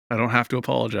I don't have to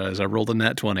apologize. I rolled a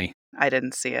nat 20. I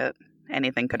didn't see it.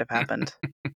 Anything could have happened.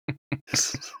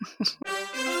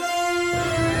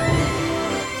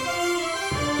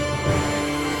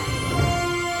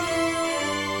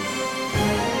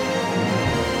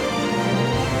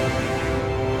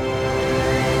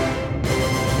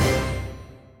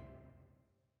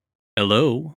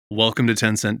 Hello, welcome to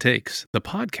 10 Cent Takes, the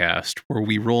podcast where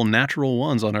we roll natural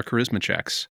ones on our charisma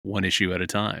checks, one issue at a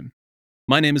time.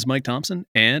 My name is Mike Thompson,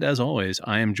 and as always,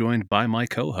 I am joined by my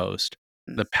co-host,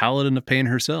 the paladin of pain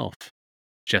herself,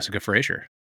 Jessica Frazier.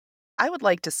 I would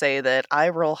like to say that I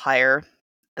roll higher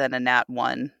than a nat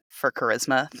 1 for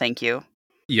charisma. Thank you.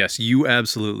 Yes, you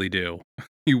absolutely do.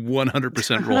 You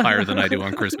 100% roll higher than I do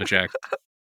on charisma checks.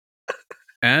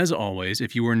 As always,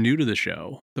 if you are new to the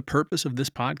show, the purpose of this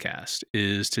podcast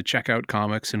is to check out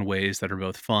comics in ways that are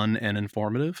both fun and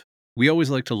informative. We always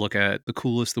like to look at the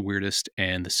coolest, the weirdest,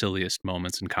 and the silliest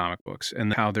moments in comic books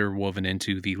and how they're woven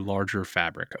into the larger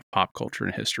fabric of pop culture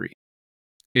and history.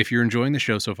 If you're enjoying the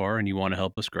show so far and you want to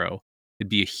help us grow, it'd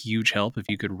be a huge help if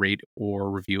you could rate or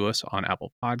review us on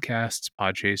Apple Podcasts,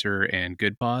 Podchaser, and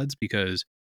Good Pods, because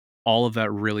all of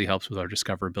that really helps with our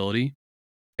discoverability.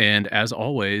 And as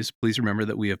always, please remember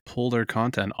that we have pulled our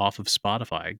content off of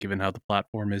Spotify, given how the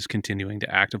platform is continuing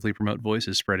to actively promote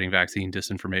voices spreading vaccine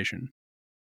disinformation.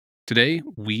 Today,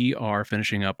 we are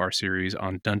finishing up our series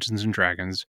on Dungeons &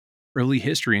 Dragons, early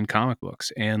history in comic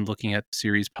books, and looking at the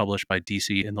series published by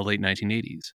DC in the late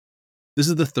 1980s. This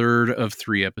is the third of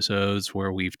 3 episodes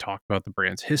where we've talked about the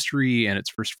brand's history and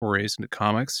its first forays into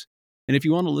comics. And if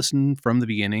you want to listen from the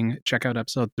beginning, check out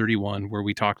episode 31, where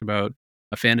we talked about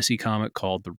a fantasy comic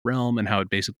called The Realm and how it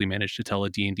basically managed to tell a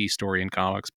D&D story in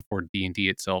comics before D&D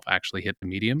itself actually hit the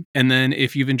medium. And then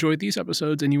if you've enjoyed these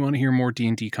episodes and you want to hear more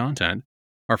D&D content,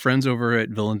 our friends over at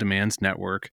Villain Demands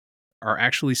Network are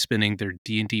actually spinning their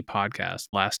D&D podcast,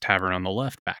 Last Tavern on the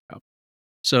Left, back up.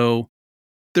 So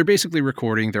they're basically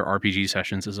recording their RPG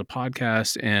sessions as a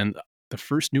podcast, and the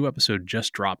first new episode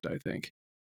just dropped, I think.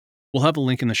 We'll have a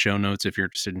link in the show notes if you're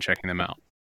interested in checking them out.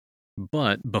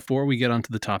 But before we get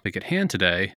onto the topic at hand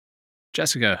today,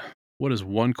 Jessica, what is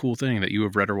one cool thing that you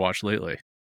have read or watched lately?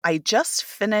 I just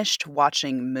finished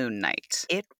watching Moon Knight.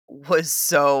 It was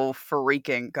so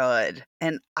freaking good.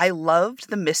 And I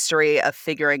loved the mystery of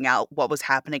figuring out what was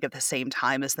happening at the same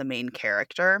time as the main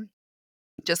character.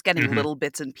 Just getting little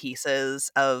bits and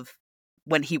pieces of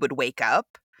when he would wake up.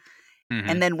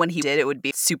 And then when he did, it would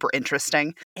be super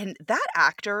interesting. And that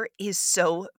actor is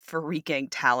so freaking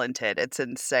talented. It's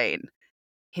insane.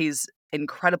 He's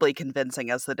incredibly convincing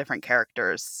as the different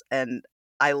characters. And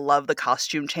I love the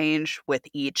costume change with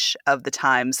each of the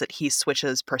times that he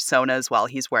switches personas while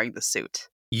he's wearing the suit.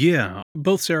 Yeah,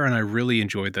 both Sarah and I really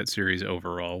enjoyed that series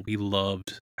overall. We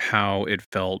loved how it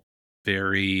felt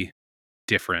very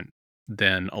different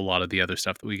than a lot of the other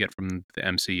stuff that we get from the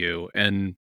MCU.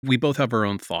 And we both have our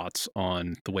own thoughts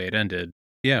on the way it ended.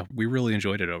 Yeah, we really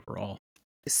enjoyed it overall.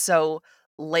 So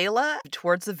Layla,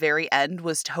 towards the very end,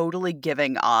 was totally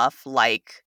giving off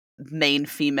like main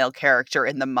female character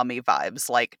in the Mummy vibes,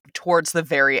 like towards the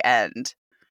very end.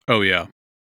 Oh, yeah.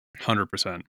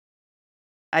 100%.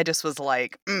 I just was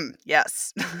like,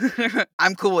 yes,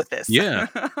 I'm cool with this. Yeah.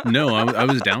 No, I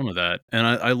was down with that. And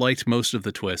I liked most of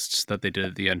the twists that they did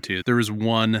at the end, too. There was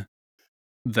one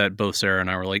that both Sarah and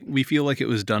I were like, we feel like it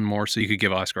was done more so you could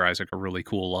give Oscar Isaac a really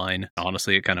cool line.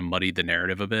 Honestly, it kind of muddied the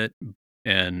narrative a bit.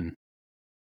 And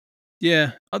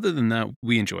yeah, other than that,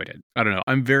 we enjoyed it. I don't know.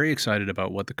 I'm very excited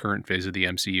about what the current phase of the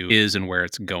MCU is and where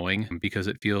it's going, because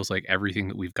it feels like everything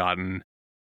that we've gotten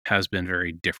has been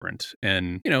very different.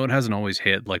 And, it hasn't always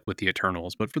hit like with the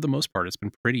Eternals, but for the most part, it's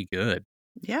been pretty good.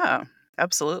 Yeah,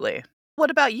 absolutely. What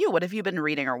about you? What have you been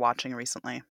reading or watching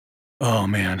recently? Oh,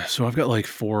 man. So I've got like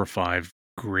 4 or 5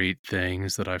 great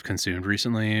things that I've consumed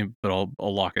recently, but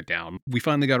I'll lock it down. We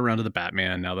finally got around to the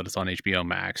Batman now that it's on HBO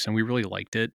Max, and we really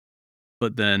liked it.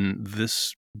 But then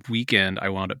this weekend, I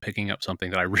wound up picking up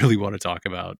something that I really want to talk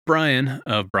about. Brian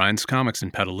of Brian's Comics in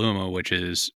Petaluma, which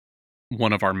is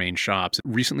one of our main shops,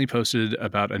 recently posted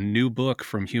about a new book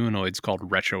from Humanoids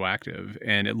called Retroactive,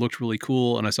 and it looked really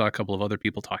cool, and I saw a couple of other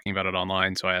people talking about it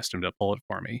online, so I asked him to pull it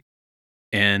for me.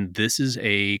 And this is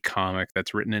a comic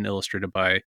that's written and illustrated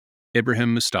by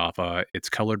Ibrahim Mustafa. It's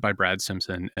colored by Brad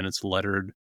Simpson, and it's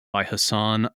lettered by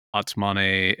Hassan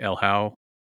Atmane Elhau.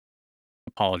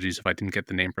 Apologies if I didn't get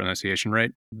the name pronunciation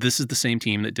right. This is the same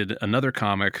team that did another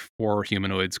comic for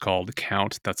Humanoids called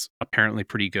Count that's apparently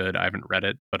pretty good. I haven't read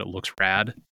it, but it looks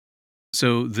rad.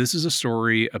 So this is a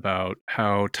story about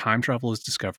how time travel is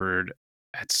discovered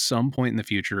at some point in the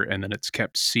future, and then it's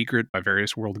kept secret by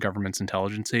various world governments'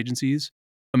 intelligence agencies.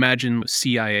 Imagine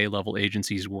CIA level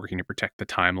agencies working to protect the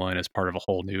timeline as part of a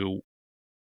whole new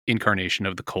incarnation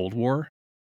of the Cold War.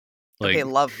 Okay,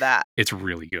 Like, love that. it's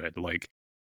really good. Like,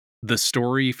 the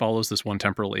story follows this one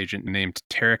temporal agent named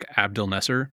Tarek Abdel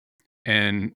Nesser,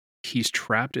 and he's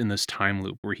trapped in this time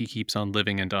loop where he keeps on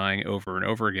living and dying over and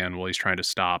over again while he's trying to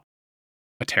stop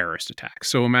a terrorist attack.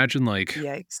 So imagine, like,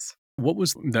 Yikes. what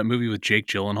was that movie with Jake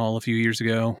Gyllenhaal a few years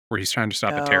ago where he's trying to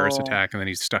stop a terrorist Oh, attack and then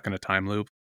he's stuck in a time loop?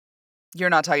 you're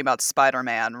not talking about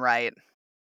Spider-Man, right?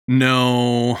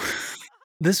 No.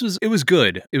 It was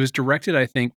good. It was directed, I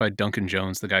think, by Duncan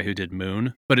Jones, the guy who did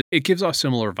Moon, but it gives off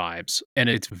similar vibes, and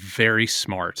it's very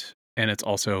smart, and it's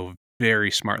also very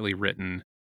smartly written,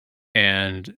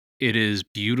 and it is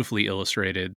beautifully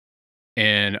illustrated,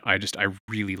 and I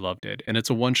really loved it. And it's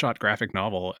a one-shot graphic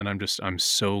novel, and I'm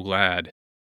so glad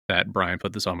that Brian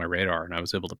put this on my radar and I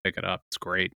was able to pick it up. It's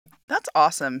great. That's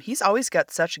awesome. He's always got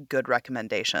such good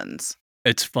recommendations.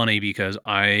 It's funny because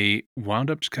I wound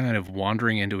up just kind of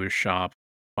wandering into his shop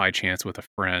by chance with a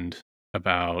friend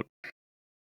about,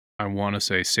 I want to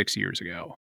say 6 years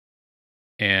ago.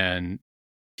 And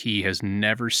he has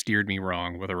never steered me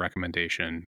wrong with a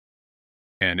recommendation.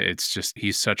 And it's just,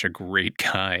 he's such a great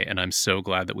guy. And I'm so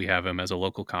glad that we have him as a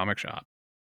local comic shop.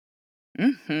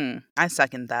 I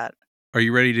second that. Are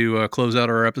you ready to close out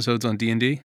our episodes on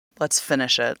D&D? Let's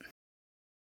finish it.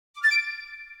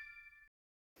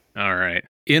 All right.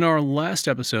 In our last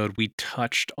episode, we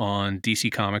touched on DC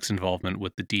Comics' involvement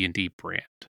with the D&D brand.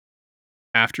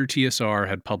 After TSR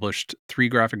had published 3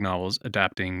 graphic novels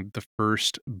adapting the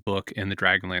first book in the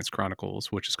Dragonlance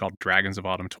Chronicles, which is called Dragons of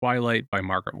Autumn Twilight by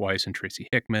Margaret Weiss and Tracy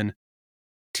Hickman,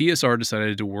 TSR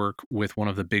decided to work with one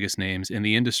of the biggest names in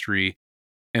the industry,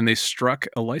 and they struck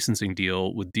a licensing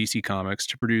deal with DC Comics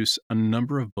to produce a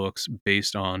number of books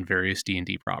based on various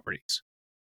D&D properties.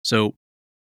 So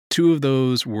 2 of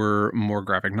those were more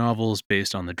graphic novels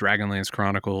based on the Dragonlance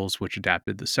Chronicles, which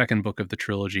adapted the second book of the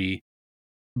trilogy,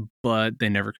 but they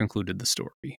never concluded the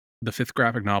story. The 5th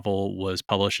graphic novel was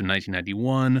published in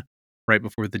 1991, right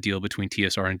before the deal between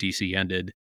TSR and DC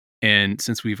ended. And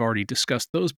since we've already discussed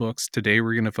those books, today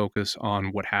we're going to focus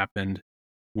on what happened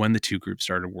when the 2 groups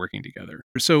started working together.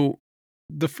 So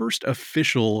the first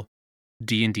official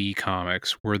D&D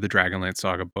comics were the Dragonlance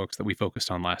Saga books that we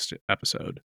focused on last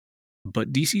episode.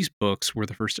 But DC's books were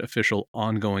the first official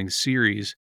ongoing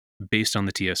series based on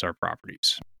the TSR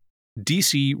properties.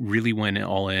 DC really went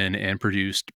all in and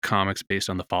produced comics based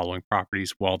on the following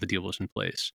properties while the deal was in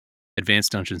place: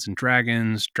 Advanced Dungeons and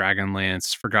Dragons,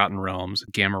 Dragonlance, Forgotten Realms,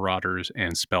 Gamma Marauders,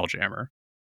 and Spelljammer.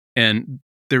 And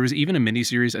there was even a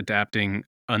miniseries adapting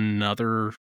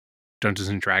another Dungeons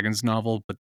and Dragons novel,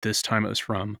 but this time it was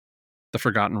from the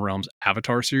Forgotten Realms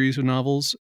Avatar series of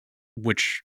novels,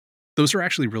 which those are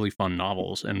actually really fun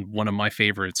novels. And one of my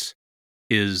favorites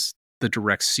is the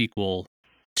direct sequel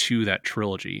to that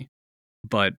trilogy.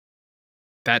 But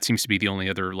that seems to be the only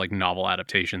other like novel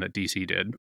adaptation that DC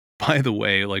did. By the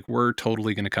way, like we're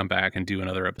totally going to come back and do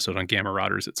another episode on Gamma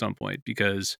Marauders at some point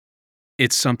because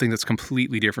it's something that's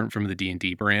completely different from the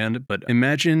D&D brand. But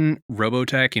imagine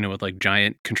Robotech, with like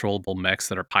giant controllable mechs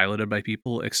that are piloted by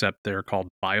people, except they're called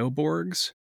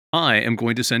Bioborgs. I am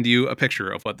going to send you a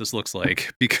picture of what this looks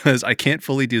like because I can't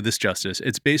fully do this justice.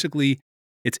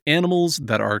 It's animals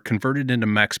that are converted into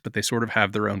mechs, but they sort of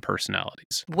have their own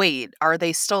personalities. Wait, are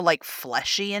they still like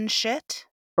fleshy and shit?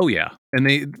 Oh yeah, and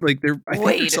I think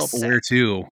they're self-aware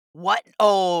too. What?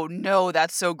 Oh no,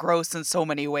 that's so gross in so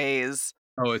many ways.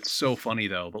 Oh, it's so funny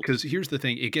though, because here's the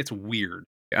thing, it gets weird.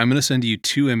 I'm going to send you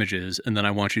 2 images and then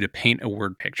I want you to paint a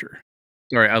word picture.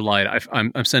 Sorry, I lied.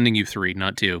 I'm sending you 3,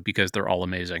 not 2, because they're all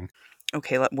amazing.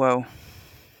 Okay, whoa.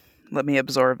 Let me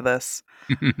absorb this.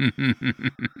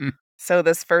 So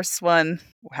this first one,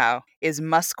 wow, is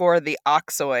Muscor the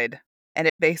Oxoid. And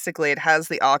it has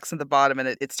the ox at the bottom and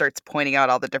it starts pointing out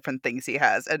all the different things he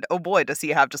has. And oh boy, does he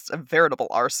have just a veritable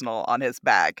arsenal on his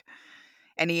back.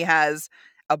 And he has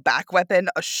a back weapon,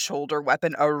 a shoulder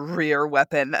weapon, a rear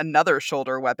weapon, another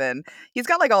shoulder weapon. He's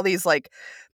got like all these like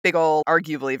big old,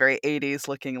 arguably very 80s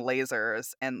looking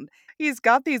lasers. And he's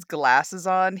got these glasses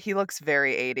on. He looks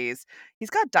very 80s.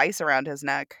 He's got dice around his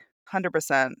neck,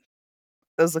 100%.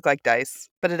 Those look like dice.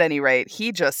 But at any rate,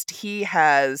 he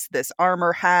has this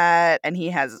armor hat and he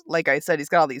has, like I said, he's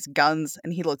got all these guns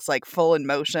and he looks like full in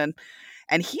motion.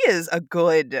 And there's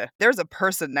a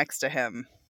person next to him.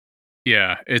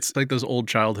 Yeah, it's like those old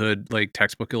childhood like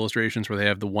textbook illustrations where they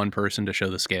have the one person to show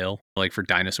the scale, like for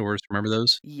dinosaurs. Remember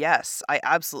those? Yes, I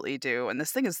absolutely do. And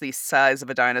this thing is the size of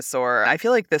a dinosaur. I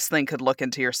feel like this thing could look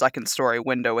into your second story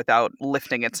window without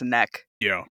lifting its neck.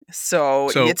 Yeah. So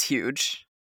it's huge.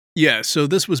 Yeah, so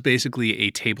this was basically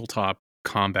a tabletop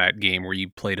combat game where you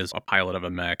played as a pilot of a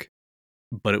mech,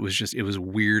 but it was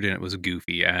weird and it was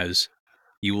goofy, as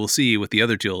you will see with the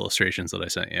other 2 illustrations that I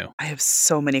sent you. I have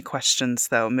so many questions,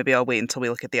 though. Maybe I'll wait until we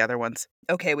look at the other ones.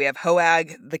 Okay, we have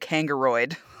Hoag the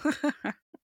Kangaroid.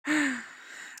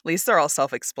 At least they're all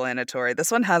self-explanatory.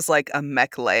 This one has, like, a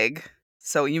mech leg,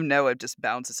 so you know it just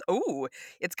bounces. Ooh,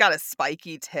 it's got a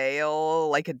spiky tail,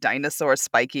 like a dinosaur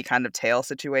spiky kind of tail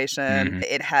situation. Mhm.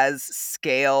 It has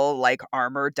scale-like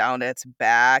armor down its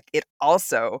back. It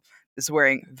also is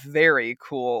wearing very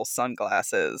cool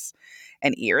sunglasses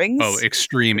and Oh, earrings.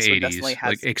 extreme This one definitely 80s, like,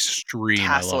 has extreme, I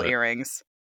love tassel it. earrings.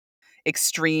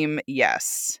 Extreme,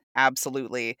 yes,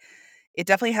 absolutely. It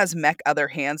definitely has mech other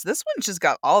hands. This one's just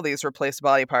got all these replaced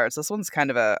body parts. This one's kind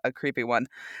of a creepy one.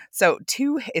 So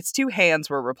its 2 hands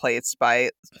were replaced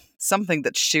by something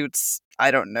that shoots,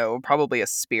 I don't know, probably a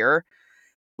spear.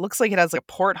 Looks like it has like a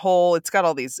porthole. It's got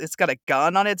a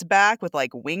gun on its back with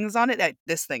like wings on it.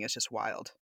 This thing is just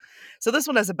wild. So this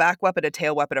one has a back weapon, a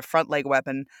tail weapon, a front leg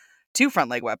weapon, 2 front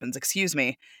leg weapons, excuse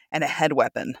me, and a head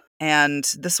weapon. And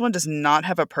this one does not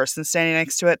have a person standing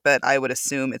next to it, but I would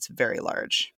assume it's very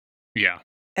large. Yeah.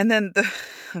 And then the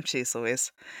oh jeez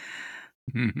Louise.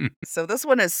 So this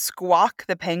one is Squawk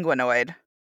the Penguinoid.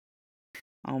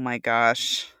 Oh my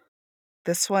gosh.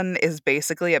 This one is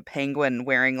basically a penguin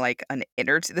wearing like an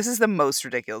inner this is the most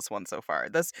ridiculous one so far.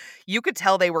 This you could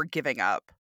tell they were giving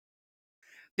up.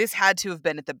 This had to have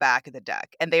been at the back of the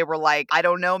deck. And they were like, I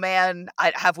don't know, man.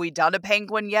 Have we done a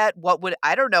penguin yet?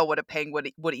 I don't know what a penguin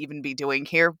would even be doing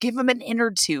here. Give him an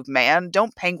inner tube, man.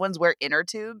 Don't penguins wear inner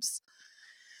tubes?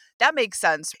 That makes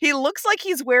sense. He looks like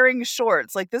he's wearing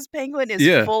shorts. Like this penguin is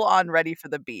Yeah. full on ready for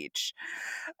the beach.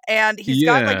 And he's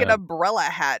got like an Yeah. umbrella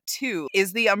hat too.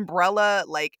 Is the umbrella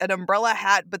like an umbrella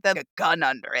hat, but then a gun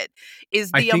under it?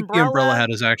 Is I the think the umbrella umbrella hat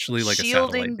is actually like a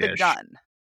satellite shielding the dish. gun?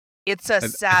 It's a I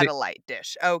think satellite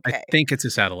dish. I Okay. think it's a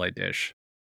satellite dish.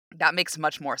 That makes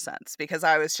much more sense because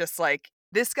I was just like,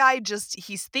 this guy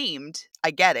he's themed. I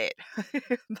get it.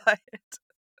 But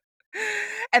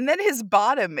and then his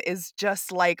bottom is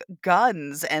just like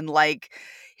guns and like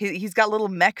he's got little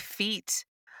mech feet.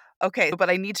 Okay, but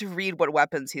I need to read what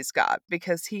weapons he's got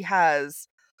because he has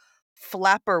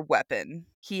flapper weapon.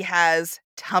 He has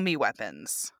tummy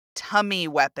weapons. Tummy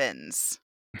weapons.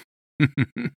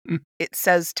 It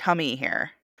says tummy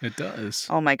here. It does.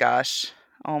 Oh my gosh.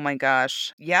 Oh my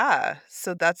gosh. Yeah.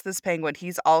 So that's this penguin.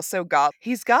 He's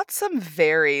got some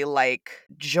very like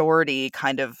Geordie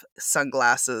kind of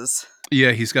sunglasses.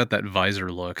 Yeah, he's got that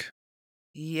visor look.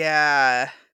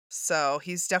 Yeah. So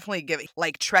he's definitely giving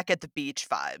like Trek at the beach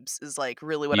vibes is like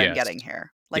really what I'm Yes. getting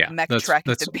here. Like Yeah, mech that's Trek at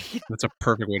that's the beach. that's a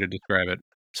perfect way to describe it.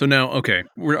 So now, okay,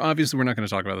 we're not gonna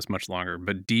talk about this much longer,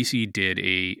 but DC did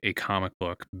a comic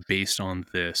book based on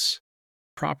this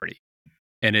property,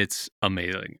 and it's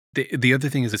amazing. The other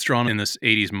thing is it's drawn in this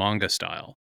 80s manga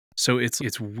style. So it's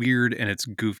weird and it's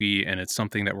goofy and it's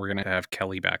something that we're gonna have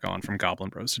Kelly back on from Goblin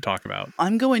Bros to talk about.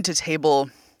 I'm going to table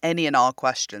any and all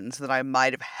questions that I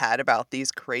might have had about these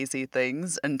crazy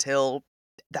things until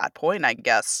that point, I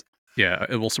guess. Yeah,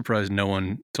 it will surprise no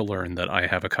one to learn that I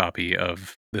have a copy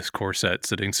of this core set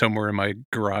sitting somewhere in my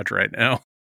garage right now.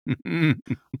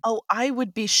 Oh, I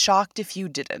would be shocked if you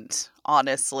didn't,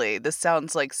 honestly. This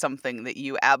sounds like something that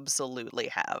you absolutely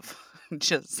have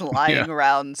just Yeah. lying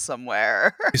around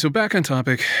somewhere. So back on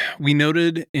topic, we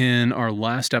noted in our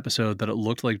last episode that it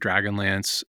looked like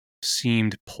Dragonlance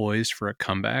seemed poised for a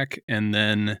comeback, and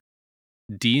then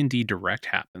D&D Direct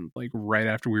happened like right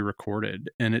after we recorded,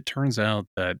 and it turns out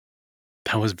that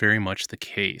that was very much the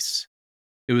case.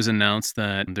 It was announced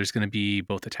that there's going to be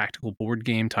both a tactical board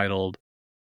game titled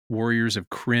Warriors of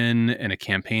Krynn and a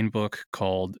campaign book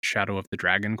called Shadow of the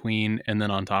Dragon Queen, and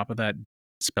then on top of that,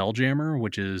 Spelljammer,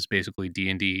 which is basically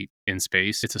D&D in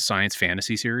space. It's a science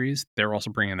fantasy series. They're also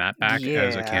bringing that back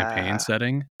as a campaign Yeah.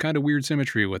 setting. Kind of weird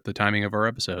symmetry with the timing of our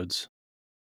episodes.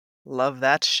 Love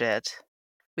that shit.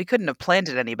 We couldn't have planned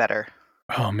it any better.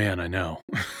 Oh man, I know.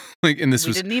 And this We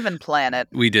was didn't even plan it.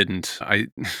 we didn't.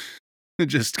 It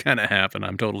just kind of happened.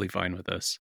 I'm totally fine with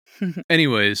this.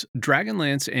 Anyways,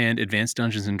 Dragonlance and Advanced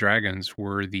Dungeons and Dragons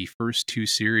were the first 2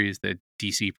 series that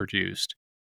DC produced.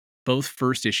 Both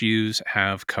first issues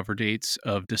have cover dates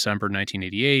of December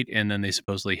 1988, and then they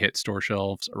supposedly hit store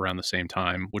shelves around the same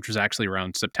time, which was actually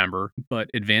around September. But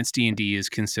Advanced D&D is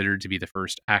considered to be the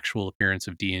first actual appearance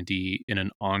of D&D in an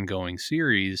ongoing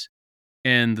series,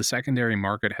 and the secondary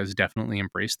market has definitely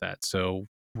embraced that. So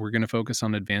we're going to focus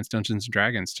on Advanced Dungeons and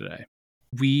Dragons today.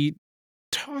 We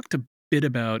talked a bit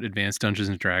about Advanced Dungeons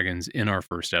and Dragons in our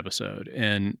first episode,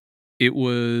 and it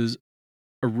was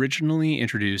originally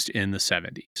introduced in the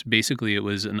 70s. Basically, it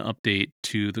was an update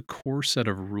to the core set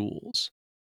of rules.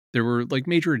 There were like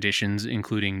major additions,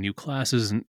 including new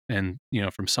classes and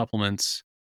from supplements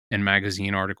and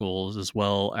magazine articles, as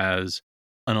well as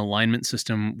an alignment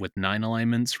system with 9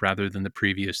 alignments rather than the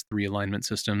previous 3 alignment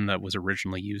system that was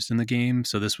originally used in the game.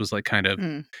 So this was like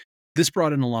Hmm. this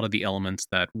brought in a lot of the elements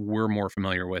that we're more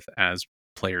familiar with as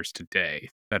players today,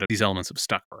 that these elements have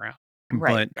stuck around.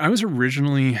 Right. But I was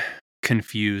originally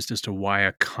confused as to why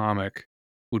a comic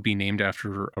would be named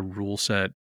after a rule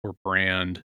set or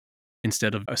brand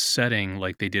instead of a setting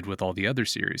like they did with all the other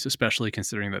series, especially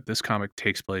considering that this comic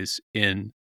takes place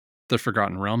in the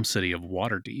Forgotten Realm city of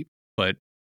Waterdeep. But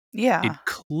it Yeah.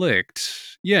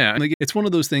 clicked. Yeah, like it's one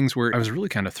of those things where I was really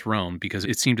kind of thrown because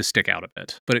it seemed to stick out a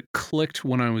bit. But it clicked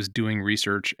when I was doing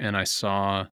research and I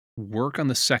saw work on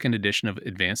the second edition of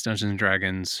Advanced Dungeons and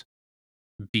Dragons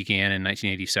began in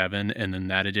 1987 and then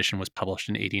that edition was published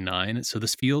in 89. So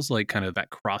this feels like kind of that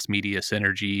cross media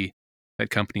synergy that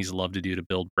companies love to do to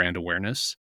build brand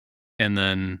awareness. And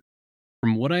then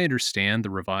from what I understand,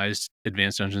 the revised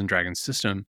Advanced Dungeons and Dragons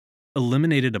system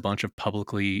eliminated a bunch of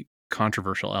publicly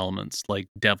controversial elements like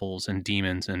devils and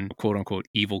demons and quote unquote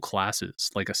evil classes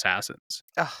like assassins.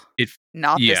 Ugh, It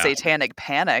not the yeah, satanic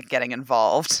panic getting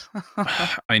involved.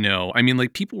 I know. I mean,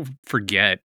 like people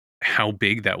forget how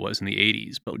big that was in the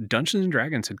 80s, but Dungeons and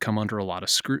Dragons had come under a lot of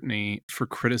scrutiny for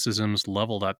criticisms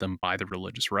leveled at them by the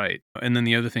religious right. And then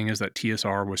the other thing is that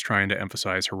TSR was trying to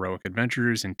emphasize heroic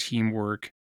adventures and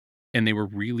teamwork, and they were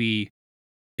really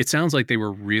it sounds like they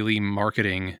were really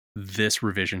marketing this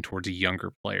revision towards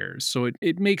younger players. So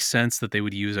it makes sense that they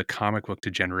would use a comic book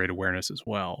to generate awareness as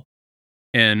well.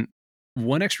 And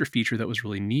one extra feature that was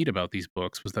really neat about these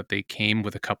books was that they came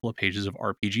with a couple of pages of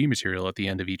RPG material at the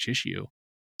end of each issue.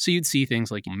 So you'd see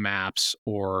things like maps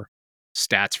or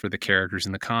stats for the characters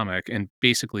in the comic. And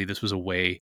basically, this was a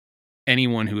way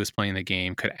anyone who was playing the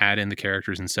game could add in the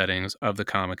characters and settings of the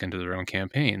comic into their own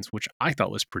campaigns, which I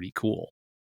thought was pretty cool.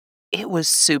 It was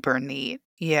super neat.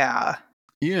 Yeah.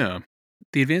 Yeah.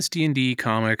 The Advanced D&D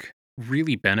comic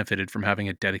really benefited from having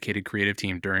a dedicated creative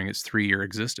team during its 3-year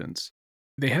existence.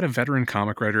 They had a veteran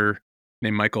comic writer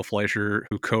named Michael Fleischer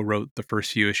who co-wrote the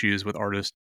first few issues with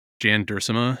artist Jan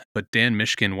Duursema, but Dan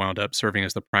Mishkin wound up serving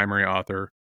as the primary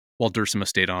author while Duursema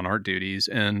stayed on art duties.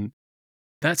 And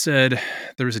that said,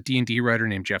 there was a D&D writer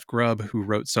named Jeff Grubb who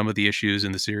wrote some of the issues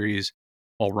in the series,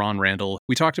 while Ron Randall,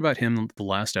 we talked about him the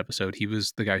last episode, he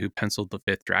was the guy who penciled the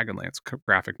 5th Dragonlance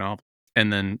graphic novel.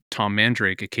 And then Tom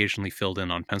Mandrake occasionally filled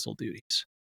in on pencil duties.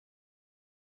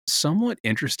 Somewhat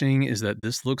interesting is that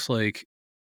this looks like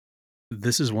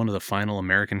this is one of the final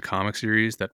American comic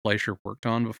series that Fleischer worked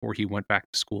on before he went back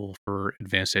to school for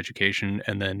advanced education.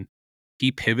 And then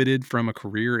he pivoted from a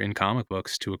career in comic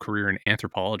books to a career in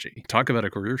anthropology. Talk about a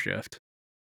career shift.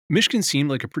 Mishkin seemed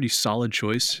like a pretty solid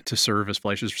choice to serve as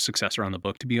Fleischer's successor on the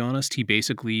book, to be honest. He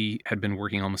basically had been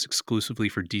working almost exclusively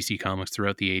for DC Comics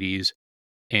throughout the 80s,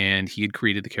 and he had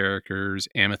created the characters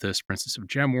Amethyst, Princess of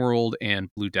Gemworld, and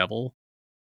Blue Devil.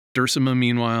 Duursema,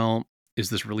 meanwhile, is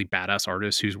this really badass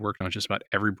artist who's worked on just about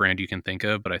every brand you can think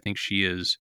of, but I think she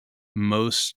is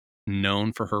most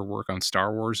known for her work on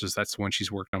Star Wars, as that's the one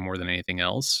she's worked on more than anything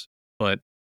else. But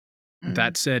Mm.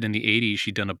 that said, in the 80s,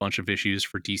 she'd done a bunch of issues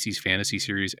for DC's fantasy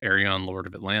series Arion, Lord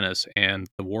of Atlantis, and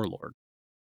The Warlord.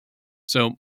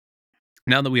 So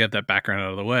now that we have that background out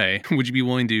of the way, would you be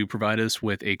willing to provide us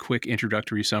with a quick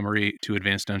introductory summary to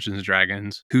Advanced Dungeons and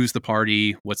Dragons? Who's the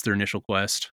party? What's their initial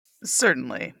quest?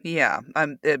 Certainly. Yeah.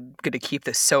 I'm going to keep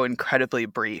this so incredibly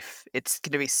brief. It's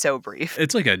going to be so brief.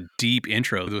 It's like a deep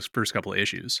intro, those first couple of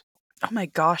issues. Oh my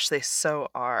gosh, they so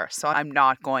are. So I'm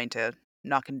not going to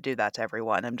do that to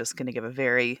everyone. I'm just going to give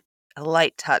a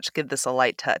light touch, give this a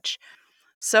light touch.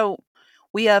 So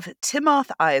we have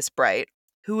Timoth Eyesbright,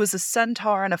 who is a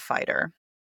centaur and a fighter.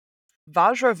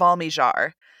 Vajra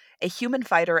Valmijar, a human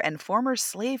fighter and former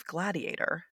slave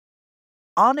gladiator.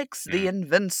 Onyx the Mm.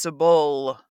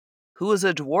 Invincible, who is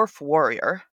a dwarf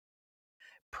warrior.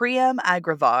 Priam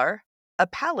Agravar, a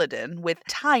paladin with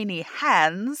tiny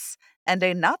hands and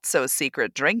a not so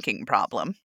secret drinking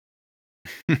problem.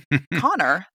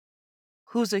 Connor,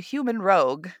 who's a human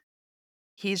rogue.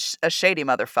 He's a shady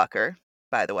motherfucker,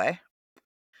 by the way.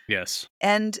 Yes.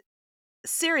 And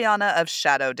Siriana of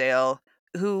Shadowdale,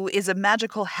 who is a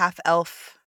magical half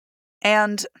elf.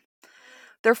 And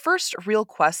their first real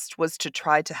quest was to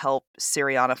try to help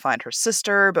Siriana find her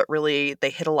sister, but really they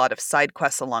hit a lot of side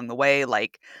quests along the way,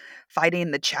 like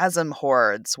fighting the Chasm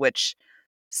Hordes, which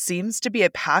seems to be a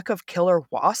pack of killer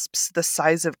wasps the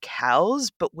size of cows,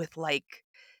 but with like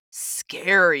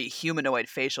scary humanoid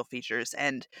facial features.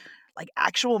 And like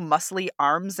actual muscly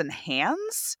arms and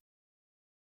hands.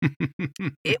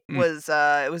 It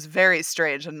was very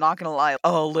strange, I'm not gonna lie,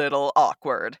 a little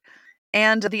awkward.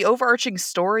 And the overarching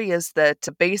story is that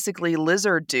basically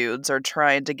lizard dudes are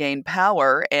trying to gain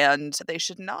power and they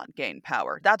should not gain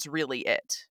power. That's really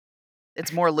it.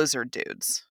 It's more lizard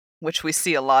dudes, which we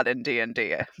see a lot in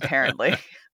D&D apparently.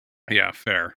 Yeah,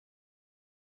 fair.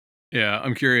 Yeah,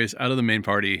 I'm curious, out of the main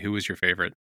party, who was your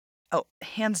favorite? Oh,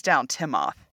 hands down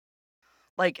Timoth.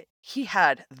 Like, he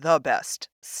had the best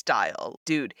style.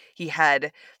 Dude, he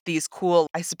had these cool,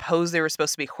 I suppose they were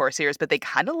supposed to be horse ears, but they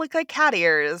kinda look like cat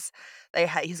ears.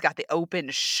 He's got the open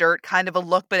shirt kind of a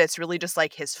look, but it's really just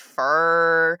like his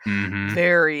fur. Mhm.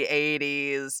 Very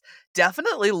 80s.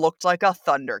 Definitely looked like a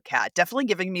Thundercat. Definitely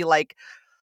giving me like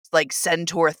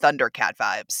Centaur Thundercat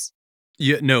vibes.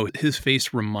 Yeah, no, his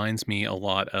face reminds me a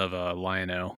lot of,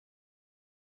 Lion-O.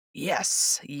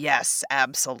 Yes, yes,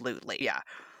 absolutely. Yeah.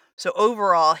 So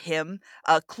overall, him.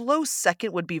 A close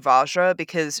second would be Vajra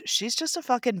because she's just a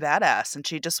fucking badass and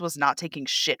she just was not taking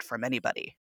shit from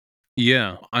anybody.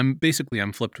 Yeah, I'm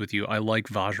flipped with you. I like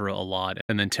Vajra a lot,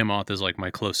 and then Timoth is, like,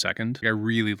 my close second. I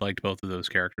really liked both of those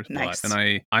characters a lot, and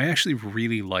Nice. I actually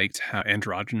really liked how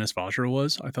androgynous Vajra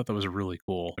was. I thought that was really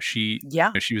cool.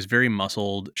 Yeah. She was very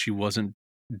muscled. She wasn't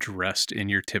dressed in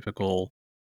your typical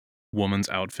woman's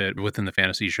outfit within the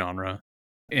fantasy genre.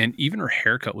 And even her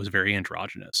haircut was very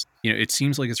androgynous. You know, it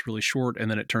seems like it's really short, and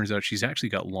then it turns out she's actually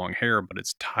got long hair, but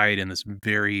it's tied in this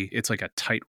it's like a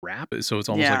tight wrap. So it's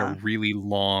almost like a Yeah. really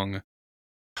long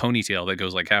ponytail that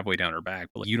goes like halfway down her back.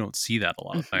 But like, you don't see that a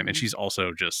lot of the time. And Mhm. she's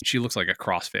also she looks like a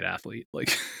CrossFit athlete.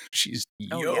 Like she's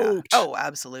Oh, yeah. yoked. Oh,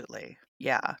 absolutely.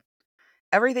 Yeah.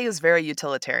 Everything is very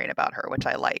utilitarian about her, which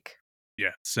I like.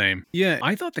 Yeah, same. Yeah,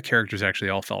 I thought the characters actually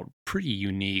all felt pretty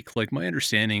unique. Like my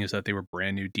understanding is that they were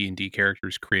brand new D&D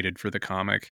characters created for the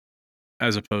comic,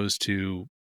 as opposed to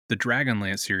the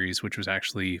Dragonlance series, which was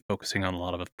actually focusing on a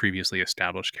lot of previously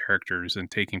established characters and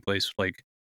taking place like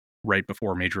right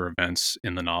before major events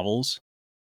in the novels.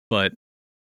 But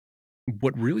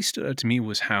what really stood out to me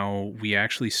was how we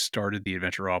actually started the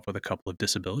adventure off with a couple of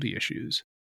disability issues.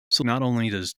 So not only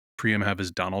does Priam have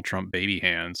his Donald Trump baby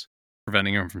hands,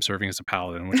 preventing him from serving as a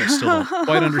paladin, which I still don't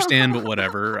quite understand, but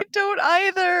whatever. I don't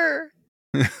either.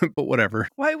 But whatever.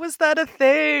 Why was that a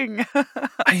thing?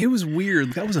 It was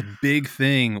weird. That was a big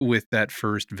thing with that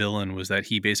first villain, was that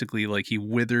he basically like he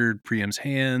withered Priam's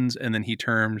hands and then he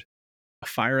turned a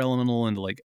fire elemental into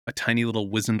like a tiny little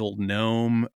wizened old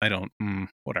gnome. I don't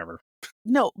whatever.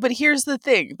 No, but here's the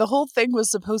thing. The whole thing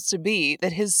was supposed to be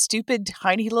that his stupid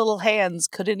tiny little hands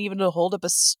couldn't even hold up a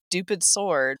stupid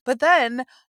sword. But then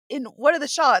in one of the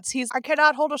shots, I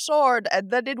cannot hold a sword. And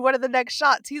then in one of the next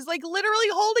shots, he's like literally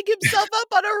holding himself up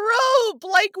on a rope.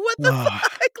 Like, what the Ugh.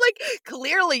 fuck? Like,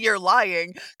 clearly you're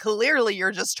lying. Clearly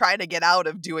you're just trying to get out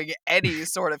of doing any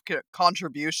sort of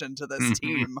contribution to this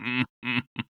team.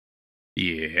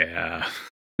 Yeah.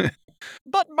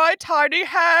 But my tiny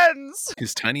hands.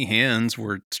 His tiny hands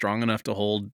were strong enough to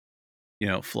hold,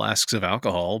 flasks of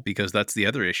alcohol, because that's the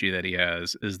other issue that he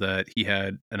has, is that he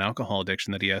had an alcohol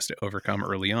addiction that he has to overcome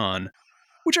early on,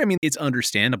 which I mean, it's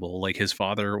understandable. Like his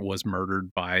father was murdered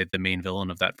by the main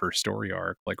villain of that first story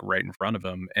arc, like right in front of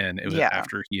him. And it was Yeah.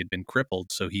 after he had been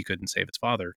crippled, so he couldn't save his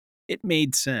father. It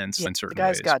made sense Yeah. in The certain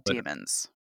guy's ways, got but demons.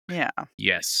 Yeah.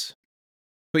 yes.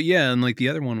 But yeah, and like the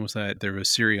other one was that there was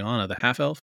Siriana, the half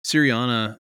elf.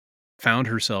 Siriana found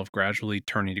herself gradually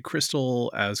turning to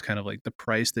crystal as kind of like the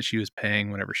price that she was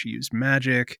paying whenever she used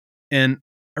magic. And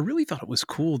I really thought it was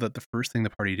cool that the first thing the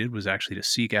party did was actually to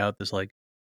seek out this like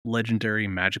legendary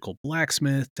magical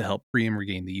blacksmith to help Priam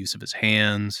regain the use of his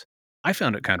hands. I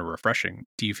found it kind of refreshing.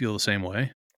 Do you feel the same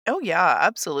way? Oh, yeah,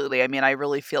 absolutely. I mean, I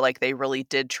really feel like they really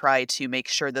did try to make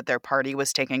sure that their party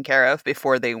was taken care of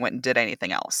before they went and did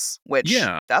anything else, which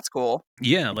Yeah. that's cool.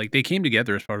 Yeah, like they came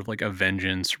together as part of like a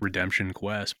vengeance redemption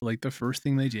quest. But like the first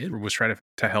thing they did was try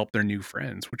to help their new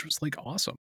friends, which was like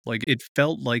awesome. Like it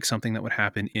felt like something that would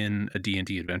happen in a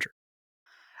D&D adventure.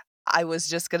 I was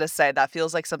just going to say that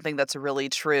feels like something that's really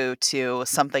true to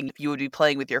something you would be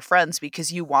playing with your friends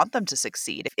because you want them to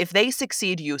succeed. If they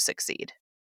succeed, you succeed.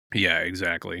 Yeah,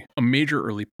 exactly. A major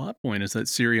early plot point is that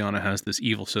Siriana has this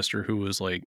evil sister who was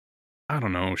like, I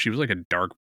don't know, she was like a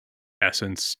dark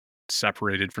essence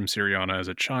separated from Siriana as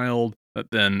a child,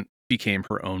 that then became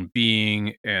her own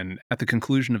being. And at the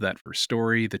conclusion of that first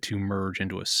story, the two merge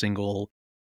into a single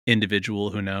individual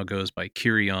who now goes by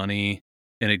Kiriani,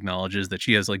 and acknowledges that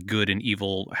she has like good and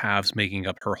evil halves making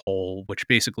up her whole, which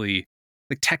basically,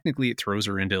 like, technically it throws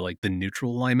her into like the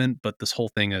neutral alignment, but this whole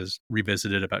thing is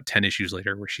revisited about 10 issues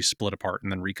later where she's split apart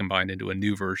and then recombined into a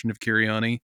new version of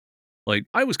Kiriani. Like,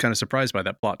 I was kind of surprised by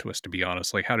that plot twist, to be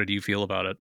honest. Like, how did you feel about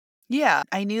it? Yeah,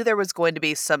 I knew there was going to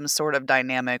be some sort of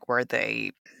dynamic where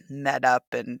they met up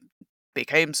and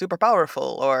became super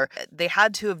powerful, or they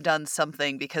had to have done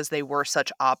something because they were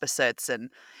such opposites. And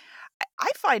I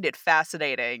find it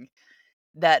fascinating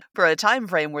that for a time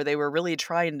frame where they were really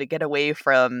trying to get away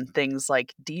from things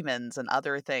like demons and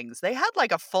other things, they had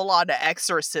like a full-on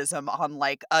exorcism on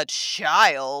like a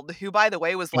child who, by the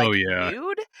way, was Oh, like yeah.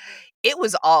 nude. It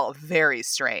was all very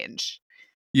strange.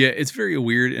 Yeah, it's very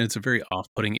weird, and it's a very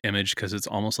off-putting image because it's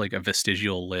almost like a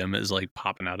vestigial limb is, like,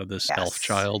 popping out of this elf Yes.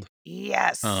 child.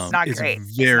 Yes. Not It's great.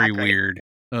 It's very not great. weird.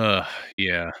 Ugh,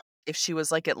 yeah. If she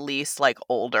was, like, at least, like,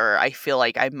 older, I feel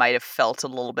like I might have felt a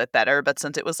little bit better, but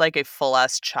since it was, like, a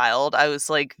full-ass child, I was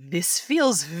like, "This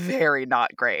feels very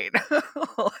not great."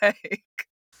 Like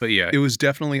But yeah, it was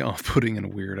definitely off-putting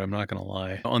and weird, I'm not gonna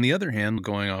lie. On the other hand,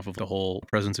 going off of the whole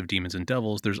presence of demons and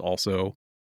devils, there's also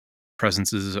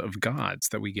presences of gods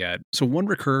that we get. So one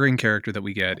recurring character that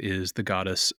we get is the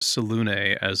goddess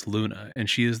Selune as Luna, and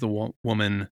she is the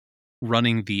woman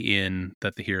running the inn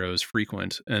that the heroes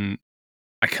frequent. And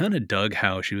I kind of dug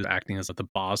how she was acting as like the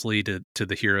Bosley to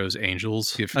the heroes'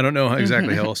 angels. If I don't know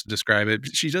exactly how Mhm. else to describe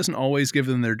it, she doesn't always give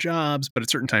them their jobs, but at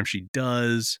certain times she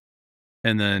does.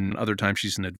 And then other times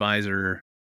she's an advisor.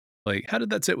 Like, how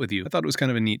did that sit with you? I thought it was kind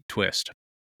of a neat twist.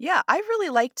 Yeah, I really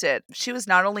liked it. She was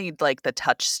not only, like, the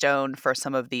touchstone for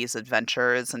some of these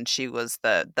adventures, and she was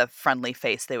the friendly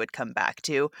face they would come back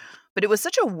to, but it was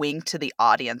such a wink to the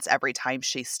audience every time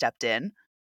she stepped in,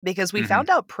 because we Mhm. found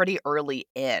out pretty early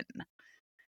in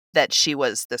that she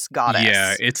was this Yeah,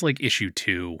 goddess. it's like issue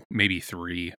 2, maybe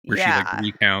 3, where she, like, Yeah.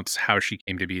 recounts how she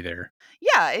came to be there.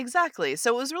 Yeah, exactly.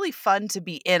 So it was really fun to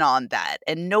be in on that,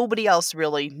 and nobody else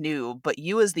really knew, but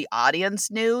you as the audience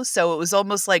knew, so it was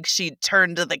almost like she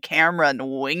turned to the camera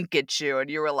and wink at you, and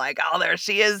you were like, "Oh, there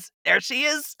she is. There she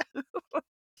is."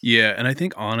 Yeah, and I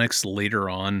think Onyx later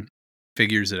on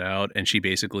figures it out, and she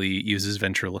basically uses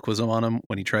ventriloquism on him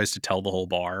when he tries to tell the whole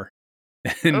bar.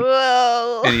 And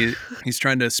Well, and he's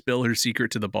trying to spill her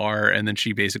secret to the bar, and then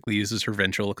she basically uses her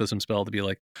ventriloquism spell to be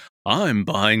like, "I'm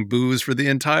buying booze for the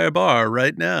entire bar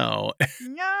right now."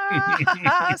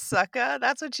 yeah, sucker,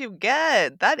 that's what you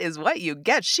get. That is what you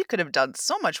get. She could have done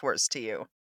so much worse to you.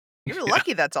 You're Yeah.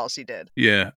 lucky that's all she did.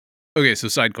 Yeah. Okay, so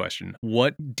side question.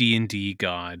 What D&D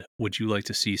god would you like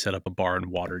to see set up a bar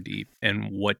in Waterdeep, and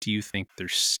what do you think their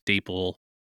staple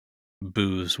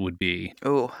booze would be?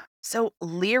 Ooh. So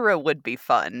Lyra would be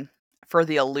fun for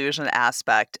the illusion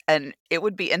aspect, and it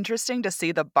would be interesting to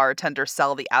see the bartender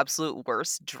sell the absolute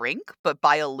worst drink, but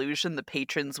by illusion, the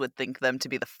patrons would think them to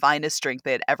be the finest drink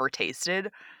they had ever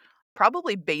tasted,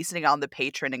 probably basing it on the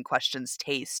patron in question's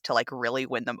taste to like really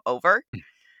win them over,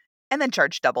 and then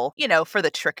charge double, for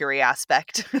the trickery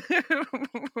aspect.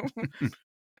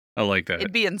 I like that.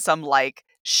 It'd be in some, like,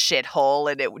 shithole,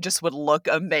 and it just would look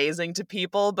amazing to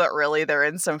people, but really they're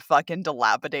in some fucking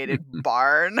dilapidated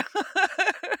barn.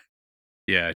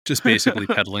 Yeah, just basically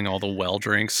peddling all the well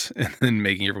drinks and then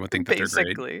making everyone think that they're great.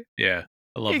 Basically. Yeah,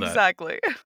 I love that. Exactly.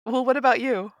 Well, what about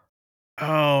you?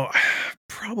 Oh,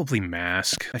 probably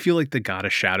Mask. I feel like the God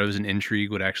of Shadows and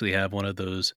Intrigue would actually have one of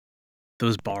those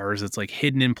bars that's like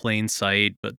hidden in plain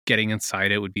sight, but getting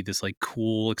inside it would be this like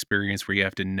cool experience where you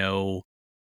have to know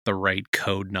the right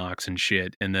code knocks and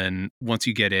shit. And then once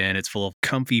you get in, it's full of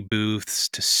comfy booths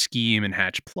to scheme and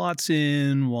hatch plots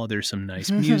in while there's some nice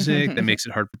music that makes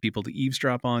it hard for people to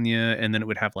eavesdrop on you. And then it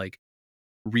would have like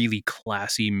really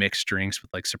classy mixed drinks with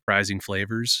like surprising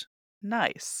flavors.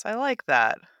 Nice, I like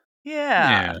that.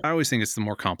 Yeah. Yeah, I always think it's the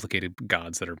more complicated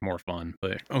gods that are more fun,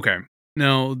 but okay.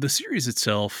 Now, the series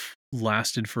itself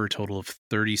lasted for a total of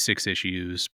 36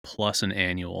 issues plus an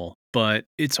annual, but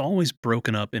it's always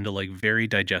broken up into like very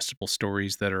digestible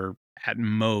stories that are at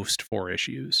most 4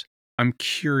 issues. I'm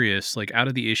curious, like out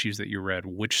of the issues that you read,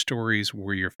 which stories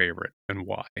were your favorite and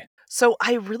why? So,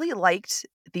 I really liked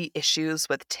the issues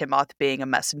with Timoth being a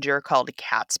messenger called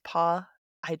Cat's Paw.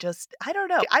 I don't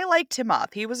know, I liked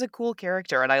Timoth, he was a cool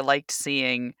character, and I liked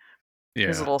seeing his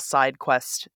Yeah. little side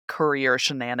quest courier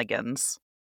shenanigans.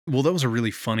 Well, that was a really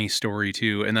funny story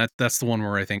too, and that's the one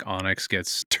where I think Onyx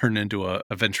gets turned into a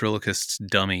ventriloquist's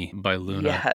dummy by Luna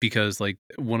Yeah. because like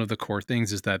one of the core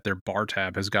things is that their bar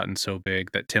tab has gotten so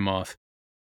big that Timoth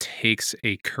takes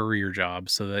a courier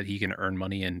job so that he can earn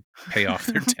money and pay off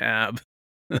their tab.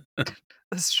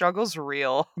 The struggle's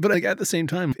real. But like at the same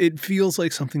time, it feels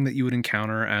like something that you would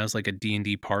encounter as like a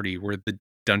D&D party where the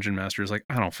dungeon master is like,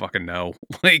 I don't fucking know.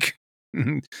 Like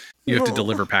you have to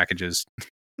deliver packages.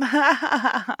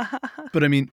 But I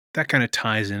mean, that kind of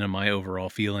ties into my overall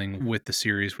feeling with the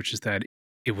series, which is that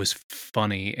it was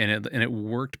funny, and it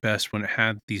worked best when it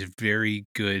had these very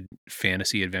good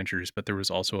fantasy adventures, but there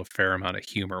was also a fair amount of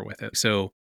humor with it.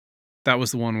 So that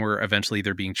was the one where eventually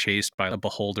they're being chased by a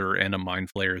beholder and a mind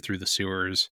flayer through the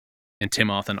sewers, and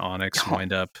Timoth and Onyx Oh,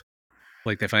 wind up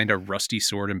like they find a rusty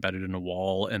sword embedded in a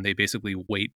wall, and they basically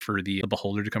wait for the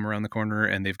beholder to come around the corner,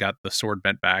 and they've got the sword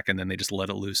bent back, and then they just let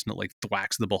it loose, and it like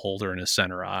thwacks the beholder in his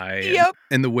center eye. yep.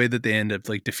 And the way that they end up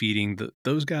like defeating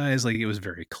those guys, like it was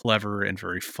very clever and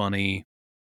very funny.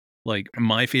 Like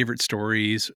my favorite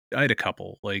stories, I had a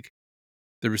couple. Like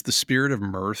there was the Spirit of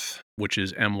Mirth, which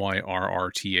is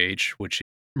Myrrth, which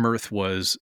Mirth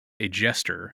was a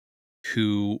jester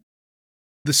who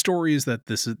the story is that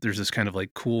there's this kind of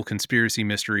like cool conspiracy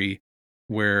mystery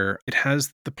where it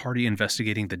has the party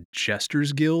investigating the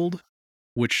Jesters Guild,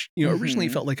 which, originally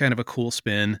Mhm. felt like kind of a cool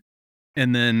spin.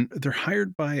 And then they're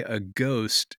hired by a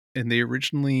ghost, and they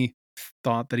originally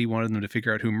thought that he wanted them to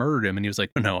figure out who murdered him. And he was like,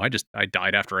 no, I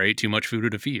died after I ate too much food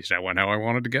at a feast. I went how I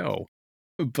wanted to go.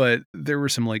 But there were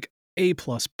some like A+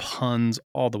 puns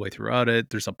all the way throughout it.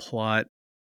 There's a plot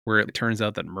where it turns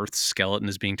out that Mirth's skeleton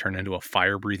is being turned into a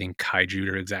fire-breathing kaiju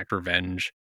to exact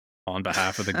revenge on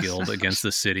behalf of the guild against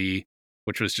the city,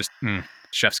 which was just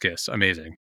chef's kiss,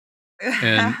 amazing.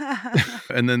 And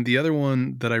and then the other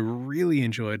one that I really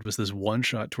enjoyed was this one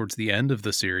shot towards the end of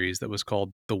the series that was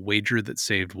called The Wager That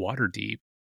Saved Waterdeep.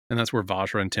 And that's where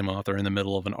Vajra and Timoth are in the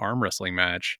middle of an arm wrestling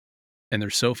match. And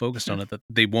they're so focused on it that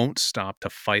they won't stop to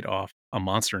fight off a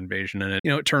monster invasion. And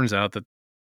it turns out that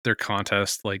their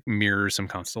contest like mirrors some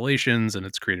constellations, and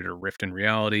it's created a rift in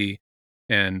reality,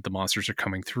 and the monsters are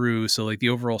coming through. So like the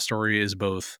overall story is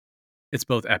both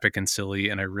epic and silly,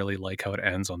 and I really like how it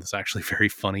ends on this actually very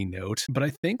funny note. But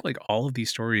I think like all of these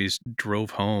stories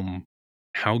drove home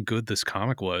how good this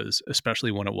comic was,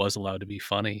 especially when it was allowed to be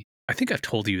funny. I think I've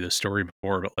told you this story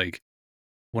before, but like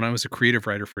when I was a creative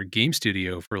writer for a game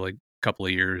studio for like a couple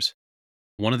of years,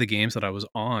 one of the games that I was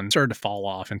on started to fall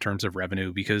off in terms of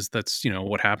revenue because that's,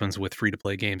 what happens with free to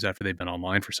play games after they've been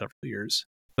online for several years.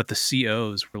 But the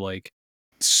COs were like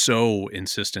so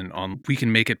insistent on we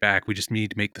can make it back. We just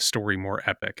need to make the story more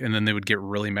epic. And then they would get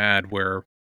really mad where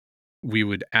we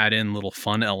would add in little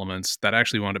fun elements that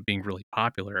actually wound up being really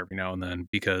popular every now and then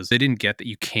because they didn't get that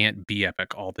you can't be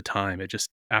epic all the time. It just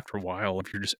after a while,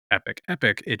 if you're just epic,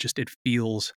 it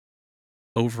feels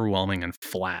overwhelming and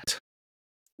flat.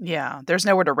 Yeah, there's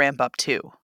nowhere to ramp up to.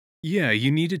 Yeah,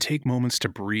 you need to take moments to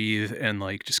breathe and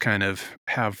like just kind of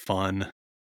have fun.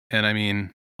 And I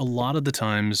mean, a lot of the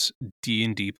times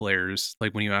D&D players,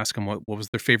 like when you ask them what was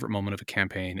their favorite moment of a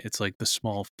campaign, it's like the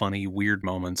small, funny, weird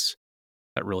moments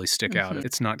that really stick out. Mhm.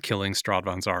 It's not killing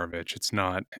Stradvan Zarovich.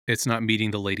 It's not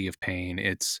meeting the Lady of Pain.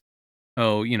 It's,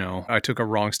 oh, I took a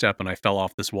wrong step and I fell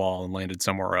off this wall and landed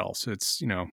somewhere else. It's,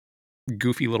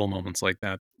 goofy little moments like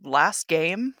that. Last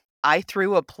game, I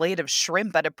threw a plate of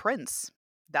shrimp at a prince.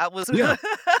 That was Yeah.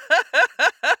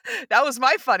 that was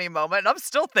my funny moment, and I'm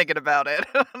still thinking about it.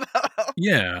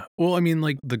 Yeah. Well, I mean,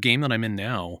 like the game that I'm in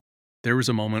now, there was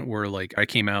a moment where like I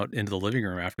came out into the living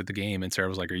room after the game and Sarah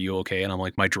was like, "Are you okay?" And I'm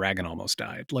like, "My dragon almost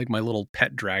died. Like my little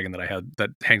pet dragon that I had that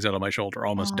hangs out on my shoulder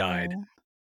almost died." Oh.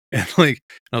 And like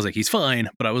I was like, "He's fine,"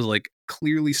 but I was like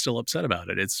clearly still upset about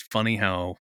it. It's funny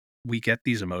how we get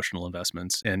these emotional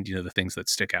investments and the things that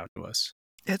stick out to us.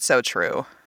 It's so true.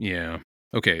 Yeah.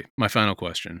 Okay, my final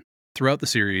question. Throughout the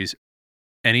series,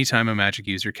 anytime a magic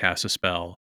user casts a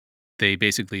spell, they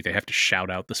have to shout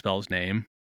out the spell's name.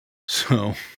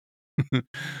 So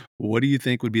what do you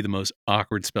think would be the most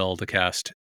awkward spell to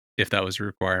cast if that was a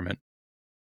requirement?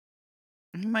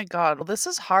 Oh my god, well, this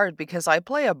is hard because I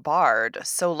play a bard,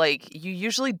 so, like, you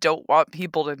usually don't want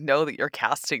people to know that you're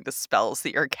casting the spells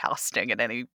that you're casting at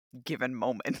any given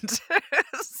moment.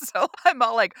 So, I'm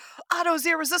all like, "Otto's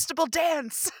Irresistible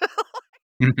Dance!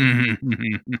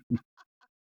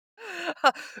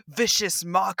 Vicious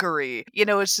Mockery!"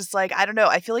 It's just like, I don't know,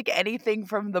 I feel like anything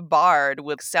from the bard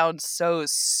would sound so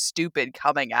stupid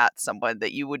coming at someone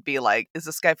that you would be like, "Is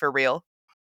this guy for real?"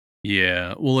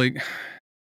 Yeah. Well, like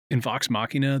in Vox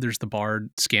Machina, there's the bard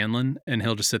Scanlan, and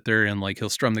he'll just sit there and like he'll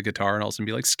strum the guitar and also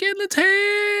be like, Scanlan's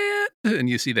hand, and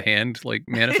you see the hand like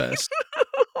manifest.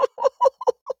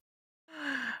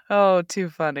 Oh, too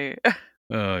funny.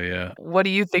 Oh yeah. What do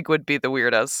you think would be the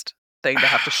weirdest thing to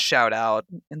have to shout out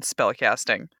in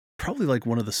spellcasting? Probably like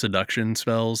one of the seduction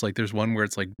spells. Like there's one where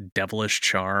it's like devilish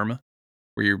charm,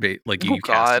 where like Oh you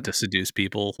cast it god, to seduce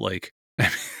people. Like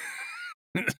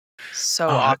so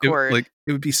awkward.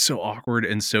 it would be so awkward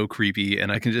and so creepy,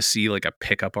 and I can just see like a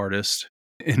pickup artist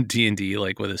in D&D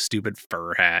like with a stupid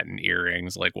fur hat and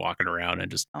earrings like walking around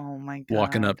and just Oh my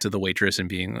walking up god. to the waitress and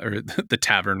being or the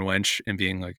tavern wench and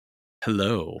being like,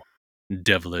 hello,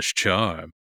 devilish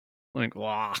charm. Like,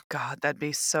 wow. God, that'd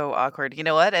be so awkward. You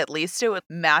know what? At least it would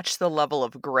match the level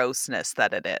of grossness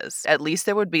that it is. At least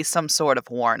there would be some sort of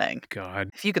warning. God.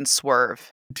 If you can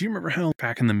swerve. Do you remember how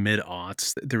back in the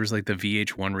mid-aughts, there was like the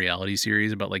VH1 reality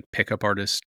series about like pickup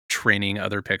artists training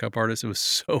other pickup artists? It was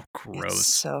so It's gross.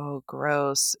 so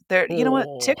gross. There, you know what?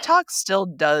 Oh, TikTok still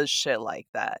does shit like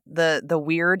that. The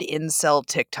weird incel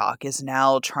TikTok is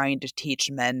now trying to teach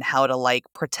men how to like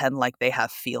pretend like they have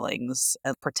feelings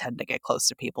and pretend to get close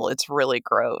to people. It's really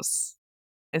gross.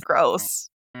 It's gross.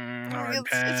 hard It's real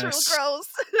pass. gross.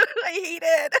 I hate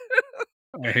it.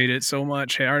 I hate it so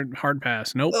much. Hard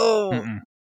pass. Nope. Oh. Mm-mm.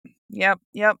 Yep.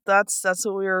 That's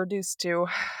what we were reduced to.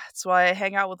 That's why I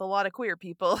hang out with a lot of queer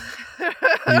people. You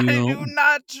I know, do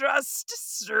not trust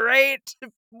straight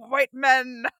white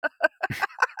men.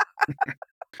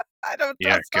 I don't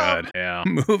yeah, trust them. God, yeah.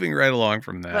 Moving right along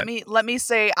from that. Let me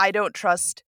say I don't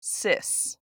trust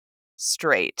cis,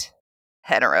 straight,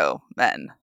 hetero men.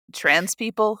 Trans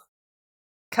people,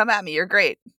 come at me. You're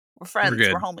great. We're friends.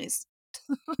 We're We're good. homies.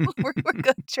 we're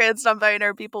good. Trans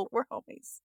non-binary people. We're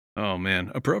homies. Oh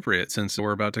man, appropriate since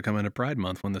we're about to come into Pride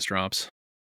Month when this drops.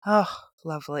 Oh,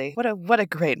 lovely. What a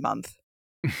great month.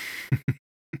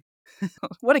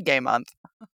 What a gay month.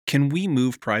 Can we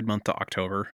move Pride Month to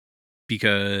October?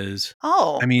 Because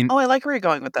Oh. I mean, I like where you're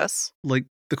going with this. like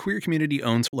the queer community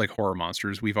owns like horror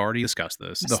monsters. We've already discussed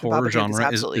this. The Yes, the horror Babadook is genre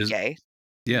absolutely is gay.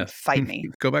 yeah. Fight me.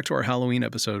 Go back to our Halloween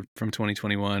episode from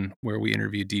 2021 where we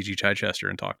interviewed DG Chichester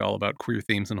and talked all about queer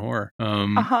themes in horror.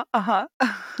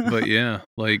 But yeah,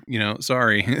 like,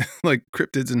 sorry, like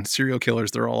cryptids and serial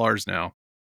killers, they're all ours now.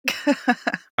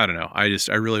 I don't know. I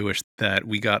really wish that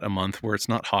we got a month where it's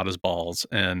not hot as balls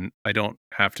and I don't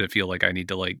have to feel like I need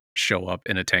to like show up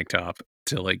in a tank top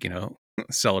to like,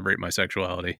 celebrate my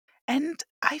sexuality. And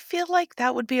I feel like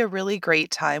that would be a really great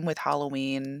time with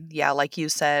Halloween. Yeah, like you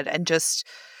said, and just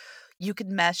you could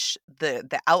mesh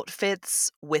the outfits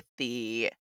with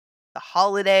the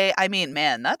holiday. I mean,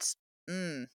 man, that's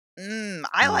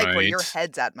I like where your Right.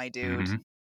 head's at, my dude. hmm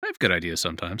I have good ideas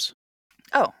sometimes.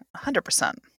 Oh,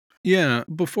 100%. Yeah.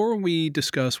 Before we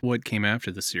discuss what came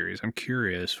after the series, I'm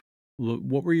curious,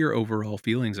 what were your overall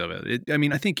feelings of it? I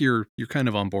mean, I think you're kind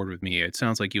of on board with me. It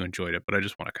sounds like you enjoyed it, but I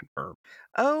just want to confirm.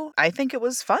 Oh, I think it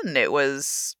was fun. It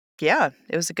was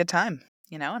a good time.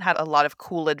 You know, and had a lot of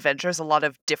cool adventures, a lot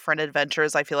of different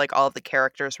adventures. I feel like all of the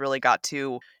characters really got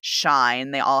to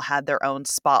shine. They all had their own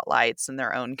spotlights and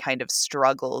their own kind of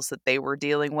struggles that they were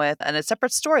dealing with, and a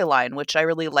separate storyline, which I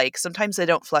really like. Sometimes they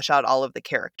don't flesh out all of the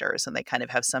characters and they kind of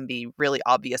have some be really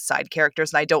obvious side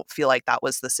characters, and I don't feel like that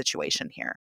was the situation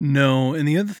here. No, and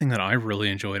the other thing that I really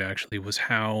enjoyed actually was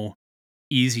how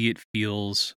easy it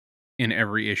feels in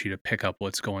every issue to pick up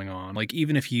what's going on. Like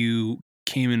even if you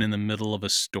came in the middle of a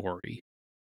story,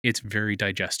 it's very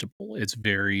digestible. It's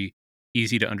very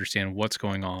easy to understand what's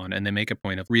going on, and they make a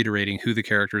point of reiterating who the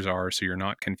characters are so you're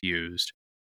not confused.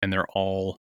 And they're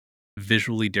all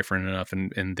visually different enough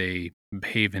and they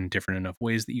behave in different enough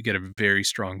ways that you get a very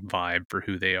strong vibe for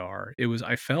who they are.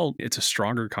 I felt it's a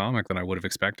stronger comic than I would have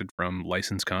expected from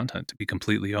licensed content, to be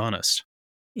completely honest.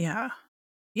 Yeah.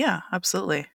 Yeah,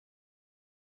 absolutely.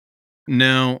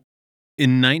 Now,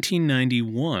 in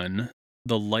 1991,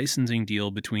 the licensing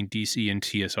deal between DC and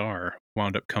TSR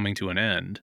wound up coming to an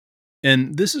end.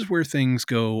 And this is where things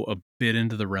go a bit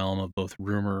into the realm of both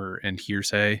rumor and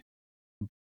hearsay,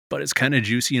 but it's kind of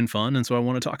juicy and fun, and so I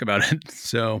want to talk about it.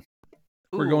 So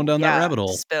we're going Ooh, down that yeah. rabbit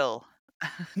hole. Spill.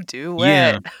 Do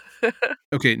Yeah. it.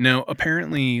 Okay. Now,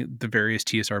 apparently, the various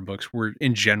TSR books were,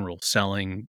 in general,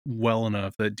 selling well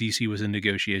enough that DC was in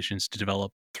negotiations to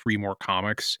develop 3 more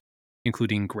comics,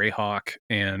 including Greyhawk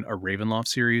and a Ravenloft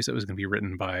series that was going to be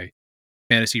written by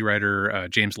fantasy writer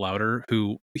James Lauder,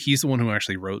 who he's the one who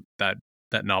actually wrote that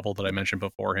novel that I mentioned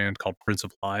beforehand called Prince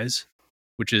of Lies,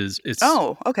 which it's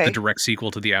Oh, the okay. direct sequel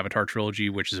to the Avatar trilogy,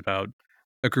 which is about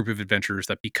a group of adventurers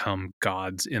that become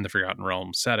gods in the Forgotten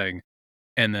Realms setting.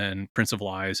 And then Prince of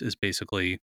Lies is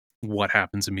basically what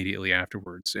happens immediately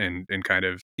afterwards and kind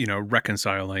of,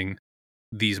 reconciling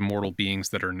these mortal beings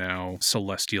that are now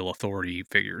celestial authority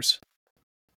figures.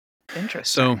 So,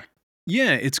 Interesting.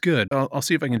 yeah, it's good. I'll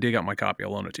see if I can dig out my copy.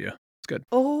 I'll loan it to you. It's good.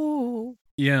 Oh.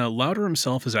 Yeah, Lauder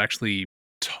himself has actually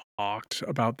talked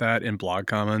about that in blog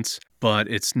comments, but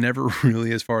it's never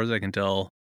really, as far as I can tell,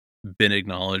 been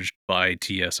acknowledged by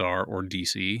TSR or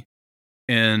DC.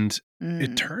 And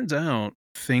it Mm. turns out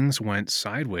things went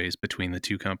sideways between the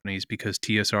two companies because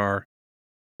TSR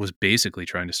was basically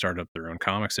trying to start up their own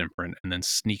comics imprint and then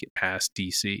sneak it past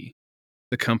DC.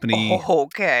 The company,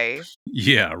 Okay.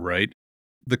 yeah, right.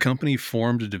 The company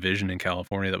formed a division in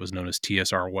California that was known as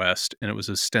TSR West, and it was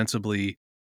ostensibly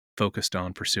focused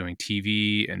on pursuing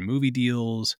TV and movie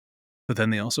deals. But then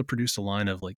they also produced a line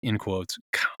of, like, in quotes,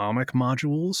 comic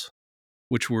modules,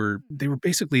 which they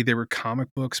were comic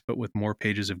books, but with more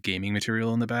pages of gaming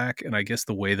material in the back. And I guess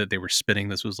the way that they were spinning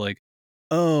this was like,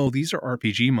 oh, these are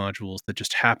RPG modules that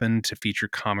just happen to feature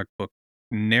comic book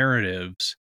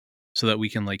narratives so that we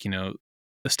can, like,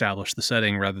 establish the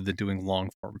setting rather than doing long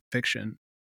form fiction.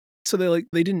 So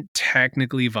they didn't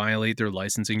technically violate their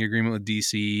licensing agreement with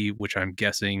DC, which I'm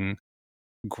guessing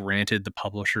granted the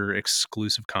publisher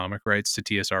exclusive comic rights to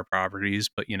TSR properties,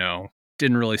 but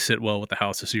didn't really sit well with the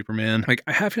House of Superman. Like,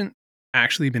 I haven't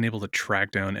actually been able to track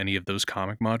down any of those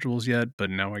comic modules yet, but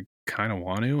now I kind of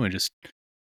want to and just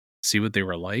see what they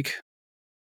were like.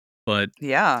 But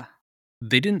Yeah.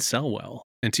 they didn't sell well,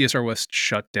 and TSR West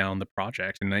shut down the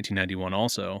project in 1991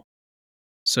 also.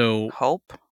 So,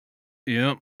 Hope.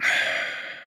 yeah.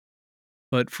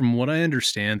 But from what I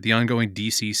understand, the ongoing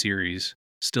DC series,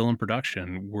 still in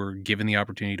production, were given the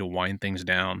opportunity to wind things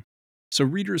down. So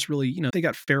readers really, they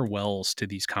got farewells to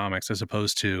these comics as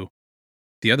opposed to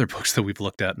the other books that we've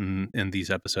looked at in these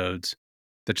episodes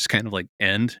that just kind of like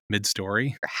end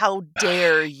mid-story. How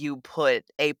dare you put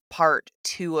a part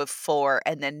 2 of 4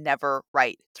 and then never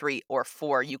write 3 or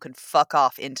 4? You can fuck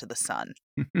off into the sun.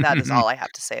 That is all I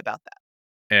have to say about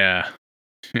that. Yeah.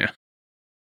 Yeah.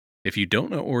 If you don't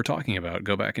know what we're talking about,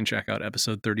 go back and check out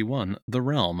episode 31, The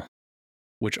Realm,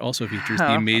 which also features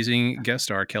the amazing guest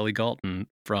star Kelly Galton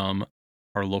from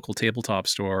our local tabletop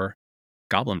store,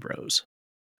 Goblin Bros.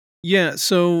 Yeah,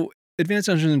 so Advanced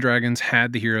Dungeons and Dragons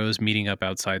had the heroes meeting up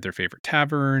outside their favorite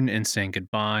tavern and saying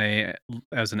goodbye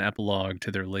as an epilogue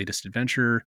to their latest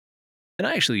adventure. And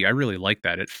I really like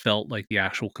that. It felt like the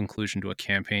actual conclusion to a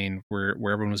campaign where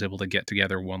everyone was able to get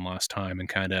together one last time and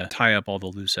kind of tie up all the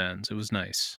loose ends. It was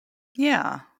nice.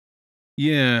 Yeah.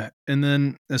 Yeah, and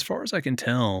then as far as I can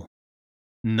tell,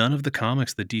 none of the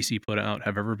comics that DC put out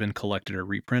have ever been collected or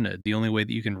reprinted. The only way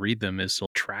that you can read them is to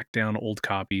track down old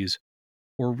copies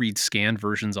or read scanned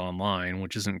versions online,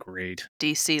 which isn't great.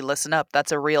 DC, listen up.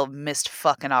 That's a real missed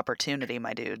fucking opportunity,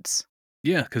 my dudes.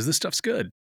 Yeah, because this stuff's good.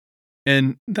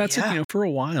 And that's Yeah. it, for a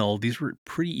while, these were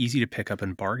pretty easy to pick up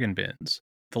in bargain bins.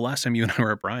 The last time you and I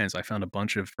were at Brian's, I found a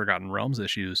bunch of Forgotten Realms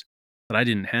issues that I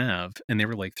didn't have, and they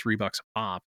were like $3 a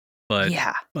pop.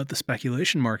 But the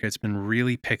speculation market's been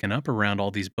really picking up around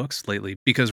all these books lately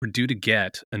because we're due to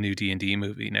get a new D&D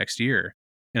movie next year,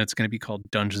 and it's going to be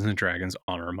called Dungeons and Dragons: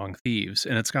 Honor Among Thieves,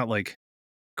 and it's got like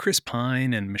Chris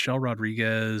Pine and Michelle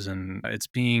Rodriguez, and it's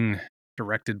being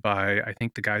directed by, I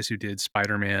think, the guys who did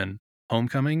Spider-Man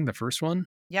Homecoming, the first one.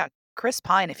 Yeah, Chris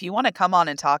Pine, if you want to come on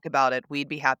and talk about it, we'd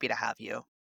be happy to have you.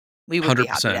 We would be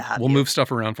happy to have we'll you. move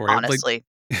stuff around for you. Honestly.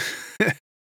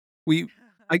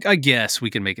 I guess we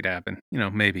can make it happen.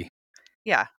 Maybe.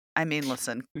 Yeah. I mean,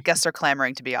 listen, guests are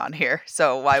clamoring to be on here,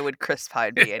 so why would Chris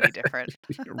Pine be any different?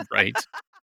 Right.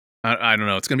 I don't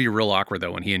know. It's going to be real awkward,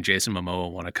 though, when he and Jason Momoa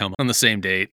want to come on the same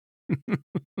date.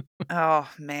 Oh,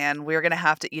 man. We're going to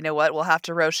have to, you know what? We'll have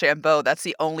to Rochambeau. That's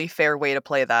the only fair way to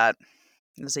play that.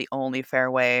 It's the only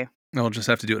fair way. I'll just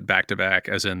have to do it back to back,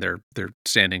 as in they're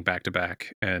standing back to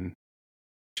back and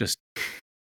just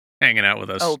hanging out with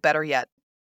us. Oh, better yet.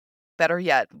 Better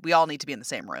yet, we all need to be in the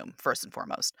same room, first and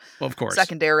foremost. Well, of course.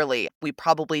 Secondarily, we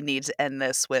probably need to end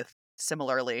this with,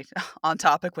 similarly, on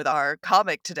topic with our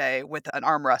comic today, with an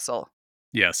arm wrestle.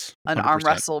 Yes. 100%. An arm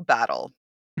wrestle battle.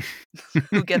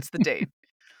 Who gets the date?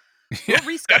 We'll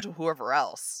reschedule whoever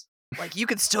else. Like, you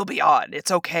can still be on.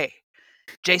 It's okay.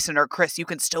 Jason or Chris, you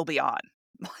can still be on.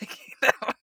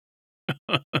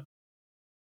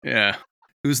 Yeah.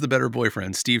 Who's the better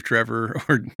boyfriend, Steve Trevor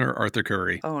or Arthur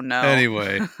Curry? Oh, no.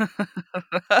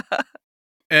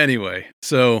 Anyway,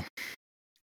 so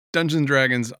Dungeons &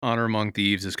 Dragons: Honor Among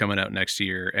Thieves is coming out next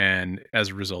year, and as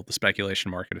a result, the speculation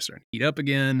market is starting to heat up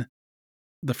again.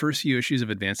 The first few issues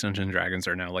of Advanced Dungeons & Dragons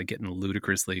are now like getting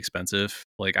ludicrously expensive.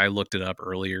 Like, I looked it up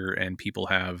earlier, and people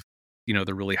have,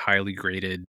 the really highly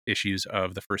graded issues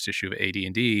of the first issue of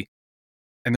AD&D.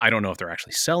 And I don't know if they're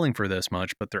actually selling for this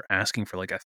much, but they're asking for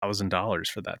like $1,000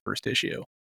 for that first issue.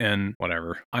 And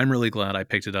whatever. I'm really glad I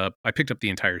picked it up. I picked up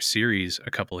the entire series a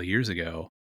couple of years ago.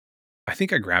 I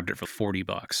think I grabbed it for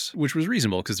 $40, which was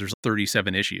reasonable because there's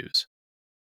 37 issues.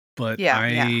 But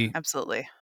yeah, absolutely.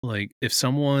 Like, if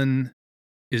someone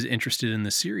is interested in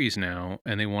the series now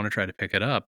and they want to try to pick it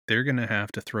up, they're going to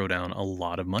have to throw down a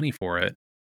lot of money for it.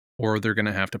 Or they're going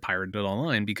to have to pirate it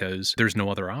online because there's no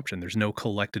other option. There's no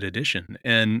collected edition.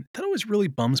 And that always really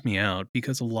bums me out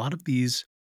because a lot of these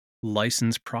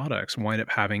licensed products wind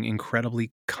up having incredibly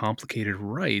complicated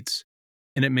rights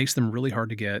and it makes them really hard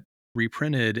to get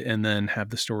reprinted and then have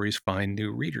the stories find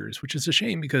new readers, which is a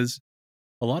shame because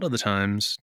a lot of the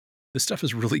times this stuff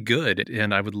is really good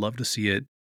and I would love to see it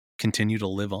continue to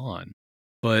live on.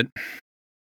 But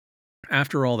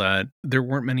after all that, there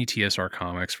weren't many TSR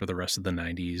comics for the rest of the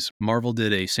 90s. Marvel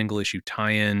did a single issue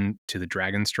tie-in to the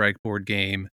Dragon Strike board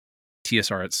game.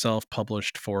 TSR itself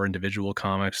published 4 individual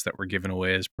comics that were given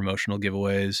away as promotional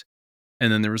giveaways.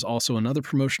 And then there was also another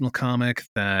promotional comic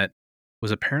that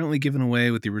was apparently given away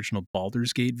with the original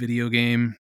Baldur's Gate video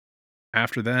game.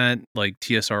 After that, like,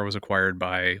 TSR was acquired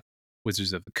by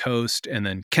Wizards of the Coast, and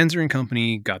then Kenzer and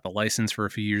Company got the license for a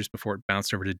few years before it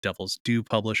bounced over to Devil's Due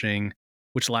Publishing,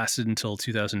 which lasted until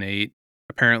 2008.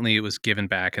 Apparently, it was given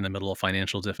back in the middle of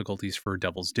financial difficulties for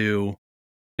Devil's Due.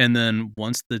 And then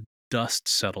once the dust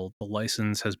settled, the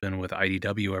license has been with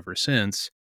IDW ever since.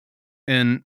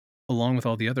 And along with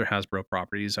all the other Hasbro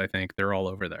properties, I think they're all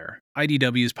over there.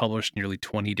 IDW has published nearly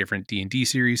 20 different D&D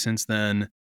series since then,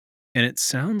 and it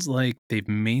sounds like they've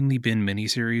mainly been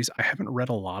miniseries. I haven't read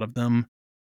a lot of them,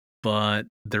 but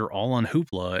they're all on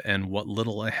Hoopla, and what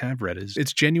little I have read is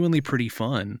it's genuinely pretty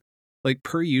fun. Like,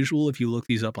 per usual, if you look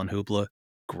these up on Hoopla,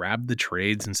 grab the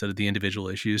trades instead of the individual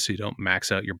issues so you don't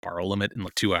max out your borrow limit in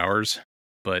like 2 hours.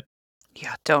 But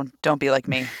Yeah, don't be like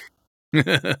me.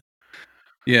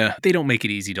 yeah, they don't make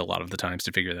it easy to a lot of the times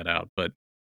to figure that out, but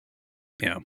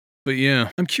yeah. But yeah,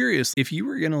 I'm curious if you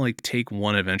were going to like take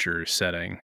one adventure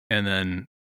setting and then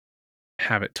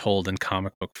have it told in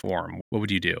comic book form, what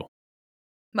would you do?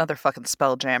 Motherfucking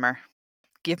Spelljammer.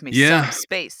 Give me Yeah. some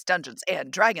space, Dungeons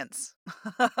and Dragons.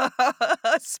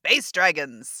 Space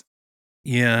dragons.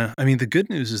 Yeah, I mean, the good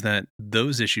news is that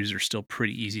those issues are still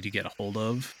pretty easy to get a hold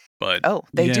of, but Oh,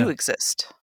 they yeah. do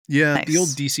exist. Yeah, the old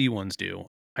Nice. DC ones do.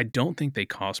 I don't think they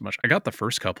cost much. I got the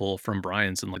first couple from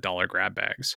Brian's in like dollar grab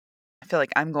bags. I feel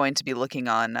like I'm going to be looking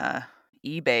on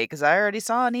eBay because I already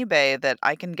saw on eBay that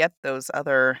I can get those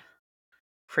other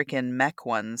freaking mech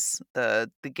ones,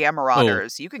 the Gamma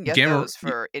Marauders. You can get those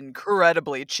for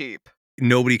incredibly cheap.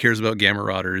 Nobody cares about Gamma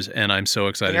Marauders, and I'm so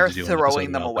excited They're to do an episode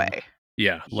throwing them about them. away.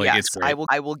 Yeah, like it's Yes, great.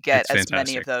 I will get It's as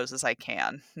many of fantastic. those as I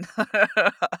can.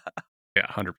 Yeah,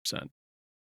 100%.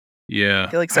 Yeah. I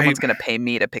feel like someone's going to pay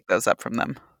me to pick those up from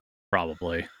them.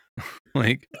 Probably.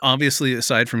 Like, obviously,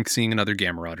 aside from seeing another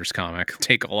Gamma Marauders comic,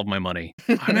 take all of my money.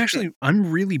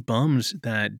 I'm really bummed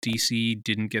that DC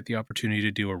didn't get the opportunity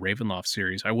to do a Ravenloft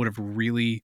series. I would have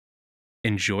really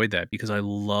enjoyed that because I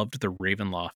loved the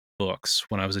Ravenloft books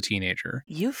when I was a teenager.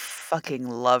 You fucking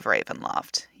love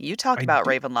Ravenloft. You talk I about do.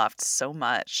 Ravenloft so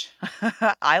much.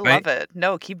 I love it.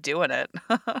 No, keep doing it.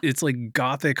 It's like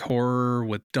gothic horror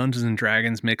with Dungeons and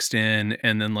Dragons mixed in,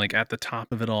 and then like at the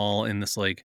top of it all, in this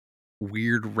like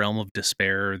weird realm of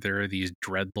despair, there are these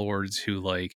dreadlords who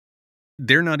like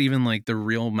they're not even like the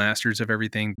real masters of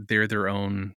everything. They're their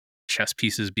own chess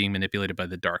pieces being manipulated by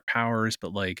the dark powers,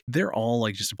 but like they're all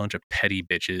like just a bunch of petty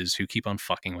bitches who keep on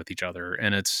fucking with each other,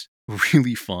 and it's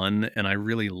really fun and I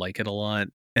really like it a lot.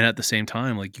 And at the same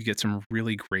time, like you get some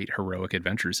really great heroic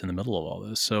adventures in the middle of all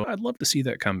this. So I'd love to see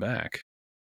that come back.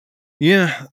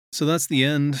 Yeah, so that's the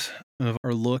end of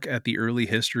our look at the early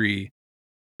history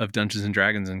of Dungeons and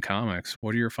Dragons in comics.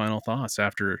 What are your final thoughts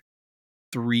after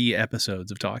 3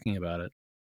 episodes of talking about it?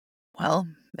 Well,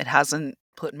 it hasn't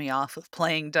put me off of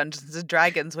playing Dungeons and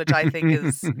Dragons, which I think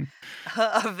is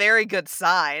a very good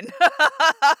sign.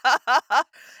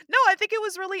 No, I think it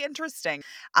was really interesting.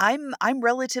 I'm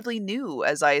relatively new,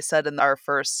 as I said in our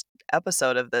first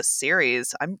episode of this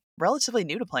series. I'm relatively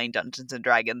new to playing Dungeons and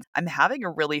Dragons. I'm having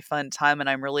a really fun time, and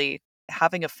I'm really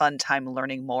having a fun time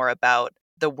learning more about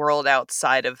the world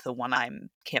outside of the one I'm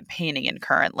campaigning in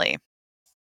currently.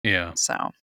 Yeah.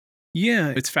 So,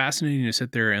 Yeah, it's fascinating to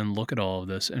sit there and look at all of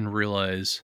this and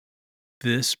realize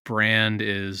this brand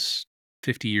is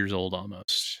 50 years old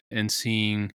almost, and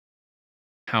seeing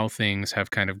how things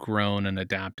have kind of grown and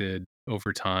adapted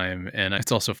over time. And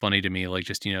it's also funny to me, like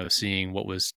just, seeing what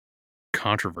was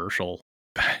controversial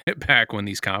back when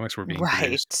these comics were being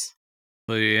produced.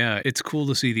 right. But yeah, it's cool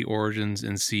to see the origins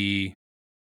and see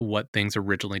what things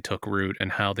originally took root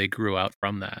and how they grew out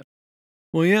from that.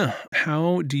 Well, yeah.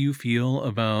 How do you feel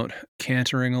about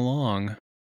cantering along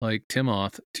like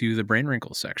Timoth to the brain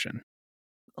wrinkles section?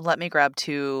 Let me grab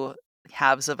 2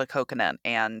 halves of a coconut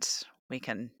and we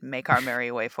can make our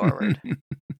merry way forward.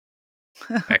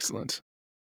 Excellent.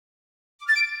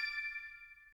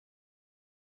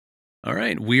 All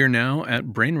right. We are now at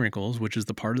Brain Wrinkles, which is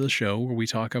the part of the show where we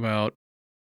talk about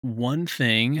one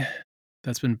thing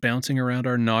that's been bouncing around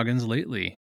our noggins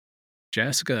lately.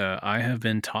 Jessica, I have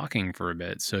been talking for a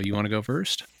bit, so you want to go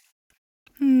first?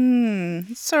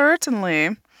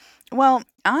 Certainly. Well,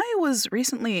 I was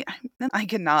recently, I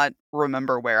cannot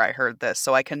remember where I heard this,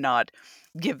 so I cannot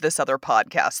give this other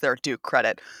podcast their due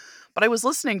credit. But I was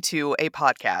listening to a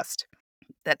podcast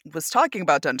that was talking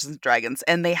about Dungeons and Dragons,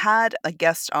 and they had a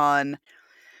guest on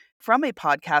from a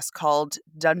podcast called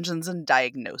Dungeons and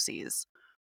Diagnoses.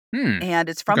 Hmm. And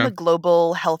it's from Okay. the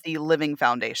Global Healthy Living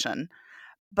Foundation.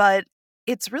 But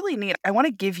it's really neat. I want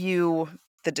to give you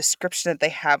the description that they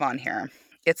have on here.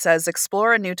 It says,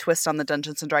 explore a new twist on the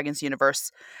Dungeons and Dragons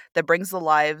universe that brings the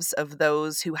lives of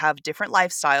those who have different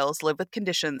lifestyles, live with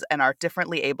conditions, and are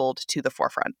differently abled to the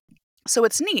forefront. So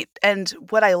it's neat. And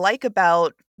what I like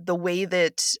about the way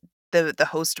that the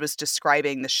host was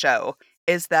describing the show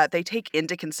is that they take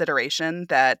into consideration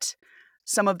that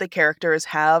some of the characters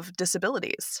have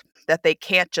disabilities, that they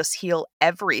can't just heal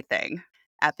everything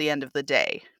at the end of the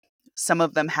day. Some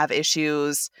of them have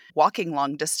issues walking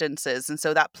long distances, and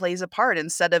so that plays a part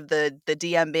instead of the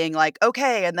DM being like,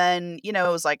 "Okay," and then, it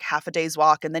was like half a day's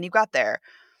walk and then you got there.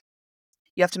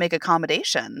 You have to make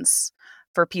accommodations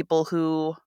for people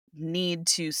who need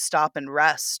to stop and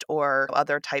rest or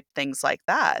other type things like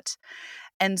that.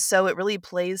 And so it really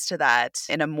plays to that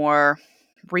in a more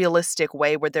realistic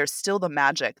way where there's still the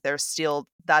magic, there's still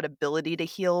that ability to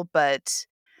heal, but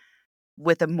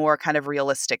with a more kind of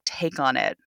realistic take on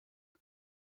it.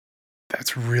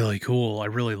 That's really cool. I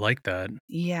really like that.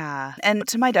 Yeah, and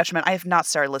to my detriment, I have not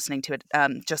started listening to it,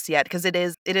 just yet because it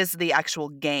is the actual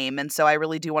game, and so I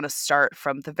really do wanna start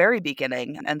from the very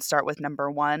beginning and start with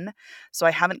number 1. So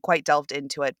I haven't quite delved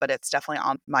into it, but it's definitely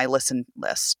on my listen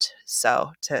list,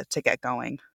 so to get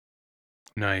going.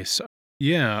 Nice.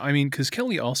 Yeah, I mean, because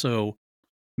Kelly also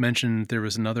mentioned there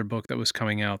was another book that was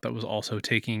coming out that was also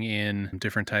taking in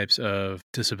different types of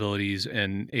disabilities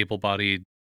and able-bodied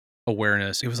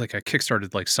awareness. It was like a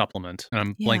kickstarted like supplement, and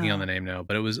I'm blanking on Yeah, the name now,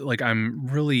 but it was like I'm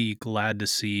really glad to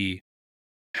see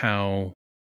how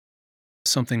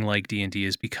something like D&D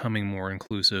is becoming more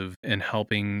inclusive and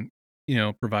helping,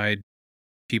 provide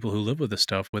people who live with this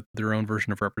stuff with their own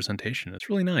version of representation. It's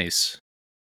really nice.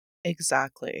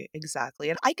 exactly,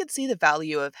 exactly, and I could see the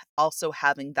value of also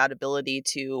having that ability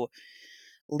to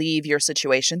leave your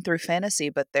situation through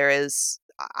fantasy, but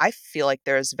I feel like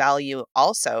there's value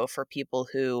also for people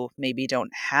who maybe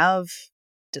don't have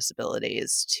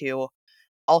disabilities to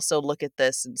also look at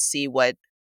this and see what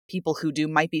people who do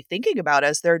might be thinking about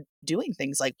as they're doing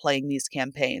things like playing these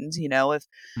campaigns. If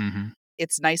Mhm.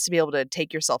 it's nice to be able to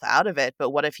take yourself out of it, but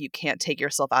what if you can't take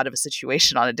yourself out of a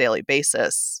situation on a daily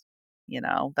basis?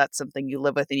 That's something you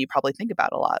live with and you probably think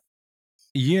about a lot.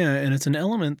 Yeah, and it's an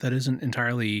element that isn't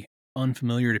entirely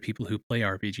unfamiliar to people who play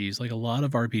RPGs. Like a lot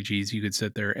of RPGs, you could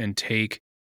sit there and take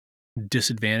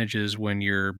disadvantages when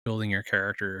you're building your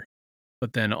character,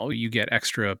 but then you get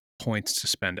extra points to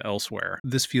spend elsewhere.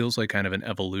 This feels like kind of an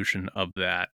evolution of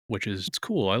that, which is it's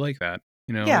cool. I like that.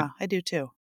 Yeah, I do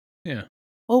too. Yeah.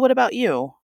 Well, what about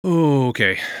you?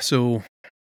 Okay. So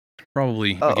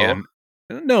probably Uh-oh. again,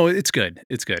 no, it's good.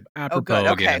 It's good. Oh, good.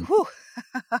 Apropos Okay. again. Whew.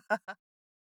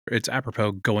 It's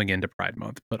apropos going into Pride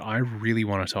Month, but I really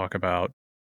want to talk about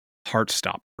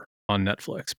Heartstopper on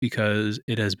Netflix because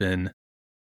it has been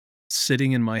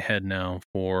sitting in my head now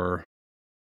for,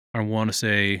 I want to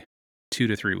say, 2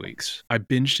 to 3 weeks. I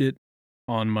binged it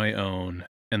on my own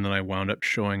and then I wound up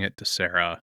showing it to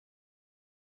Sarah,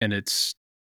 and it's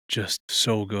just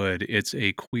so good. It's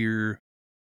a queer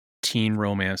teen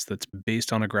romance that's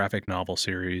based on a graphic novel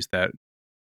series that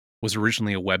was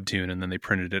originally a webtoon and then they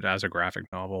printed it as a graphic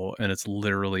novel, and it's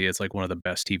like one of the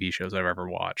best TV shows I've ever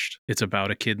watched. It's about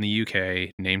a kid in the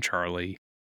UK named Charlie.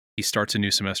 He starts a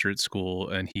new semester at school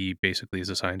and he basically is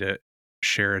assigned to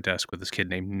share a desk with this kid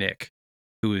named Nick,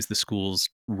 who is the school's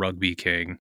rugby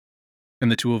king.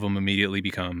 And the two of them immediately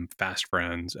become fast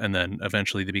friends and then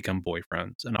eventually they become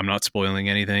boyfriends. And I'm not spoiling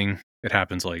anything. It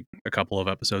happens like a couple of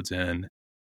episodes in,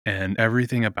 and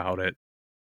everything about it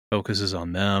focuses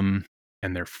on them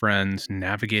and their friends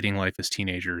navigating life as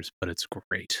teenagers, but it's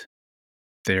great.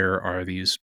 There are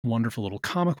these wonderful little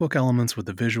comic book elements with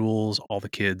the visuals. All the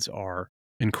kids are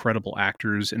incredible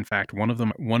actors. In fact, one of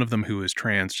them who is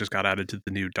trans just got added to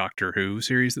the new Doctor Who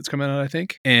series that's coming out, I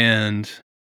think. And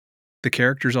the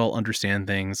characters all understand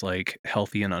things like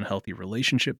healthy and unhealthy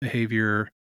relationship behavior,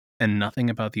 and nothing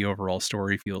about the overall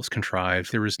story feels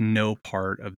contrived. There was no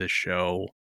part of this show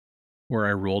where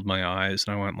I rolled my eyes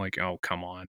and I went like, "Oh, come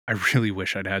on. I really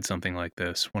wish I'd had something like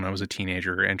this when I was a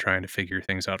teenager and trying to figure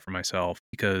things out for myself,"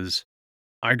 because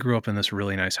I grew up in this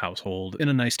really nice household in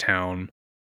a nice town,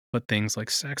 but things like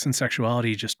sex and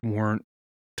sexuality just weren't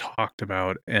talked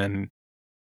about, and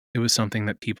it was something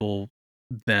that people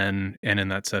then and in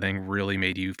that setting really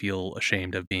made you feel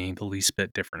ashamed of being the least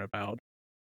bit different about.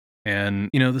 And,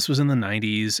 this was in the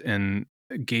 90s, and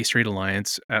Gay Straight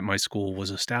Alliance at my school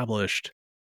was established,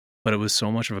 but it was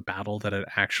so much of a battle that it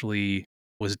actually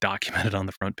was documented on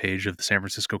the front page of the San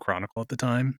Francisco Chronicle at the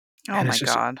time. Oh And my it's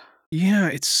just, God. yeah,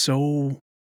 it's so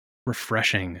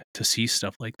refreshing to see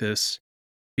stuff like this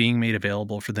being made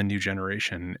available for the new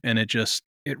generation. And it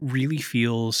really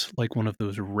feels like one of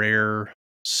those rare,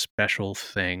 special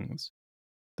things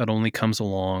that only comes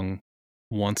along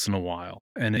once in a while.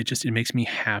 And it makes me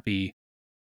happy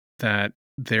that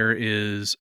there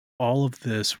is all of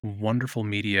this wonderful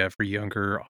media for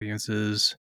younger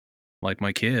audiences like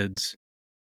my kids,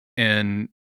 and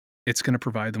it's going to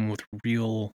provide them with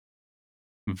real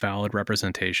valid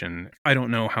representation. I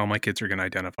don't know how my kids are going to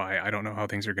identify. I don't know how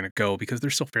things are going to go because they're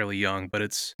still fairly young, but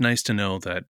it's nice to know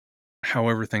that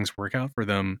however things work out for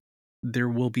them, there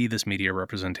will be this media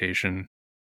representation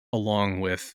along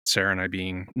with Sarah and I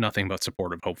being nothing but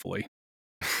supportive, hopefully.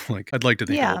 Like, I'd like to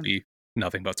think it will Yeah. be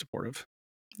nothing but supportive.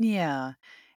 Yeah.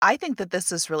 I think that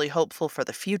this is really hopeful for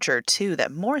the future too,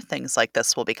 that more things like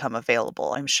this will become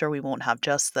available. I'm sure we won't have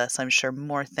just this. I'm sure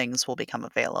more things will become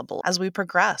available as we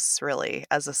progress, really,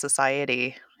 as a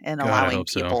society, in God, I allowing hope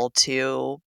so. people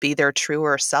to be their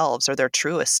truer selves or their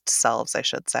truest selves, I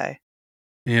should say.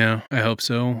 Yeah, I hope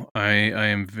so. I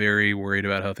am very worried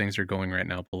about how things are going right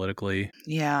now politically,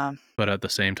 Yeah. but at the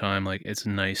same time, like, it's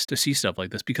nice to see stuff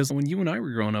like this because when you and I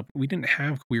were growing up, we didn't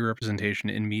have queer representation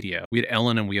in media. We had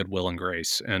Ellen and we had Will and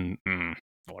Grace, and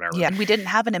whatever. Yeah, and we didn't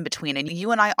have an in between, and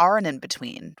you and I are an in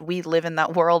between. We live in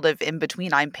that world of in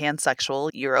between. I'm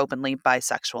pansexual, you're openly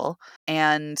bisexual,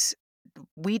 and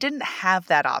we didn't have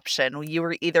that option. You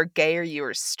were either gay or you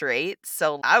were straight.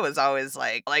 So I was always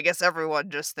like, well, I guess everyone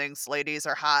just thinks ladies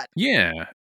are hot. Yeah,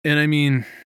 and I mean,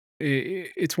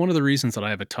 it's one of the reasons that I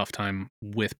have a tough time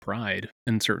with Pride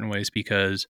in certain ways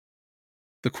because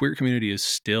the queer community is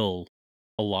still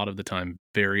a lot of the time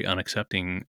very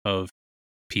unaccepting of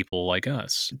people like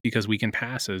us because we can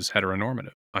pass as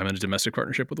heteronormative. I'm in a domestic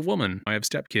partnership with a woman. I have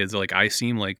stepkids. Like, I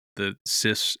seem like the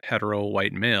cis hetero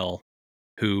white male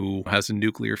who has a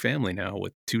nuclear family now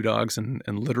with 2 dogs, and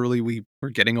literally we're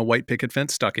getting a white picket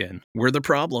fence stuck in. We're the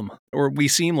problem, or we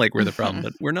seem like we're the problem,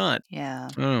 but we're not. Yeah,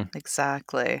 Oh,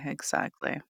 exactly,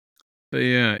 exactly. but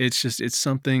yeah, it's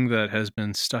something that has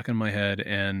been stuck in my head,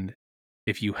 and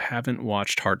if you haven't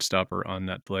watched Heartstopper on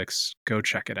Netflix, go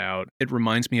check it out. It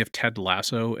reminds me of Ted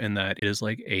Lasso in that it is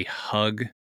like a hug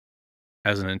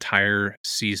as an entire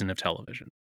season of television.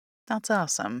 That's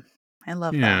awesome. I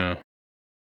love that. Yeah.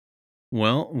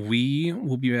 Well, we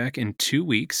will be back in 2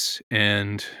 weeks,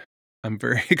 and I'm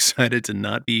very excited to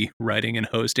not be writing and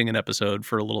hosting an episode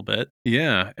for a little bit.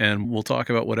 Yeah, and we'll talk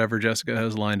about whatever Jessica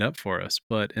has lined up for us.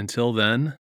 But until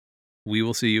then, we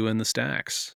will see you in the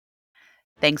stacks.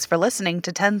 Thanks for listening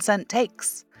to 10 Cent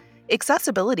Takes.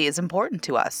 Accessibility is important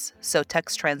to us, so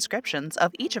text transcriptions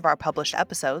of each of our published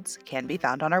episodes can be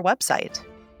found on our website.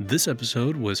 This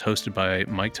episode was hosted by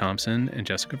Mike Thompson and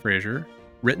Jessica Frazier,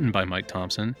 written by Mike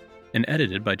Thompson, and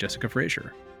edited by Jessica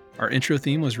Frazier. Our intro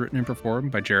theme was written and performed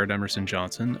by Jared Emerson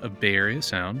Johnson of Bay Area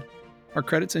Sound. Our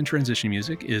credits and transition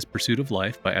music is Pursuit of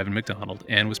Life by Evan McDonald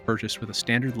and was purchased with a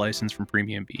standard license from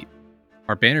Premium Beat.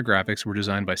 Our banner graphics were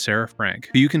designed by Sarah Frank,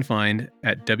 who you can find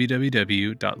at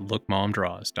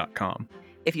www.lookmomdraws.com.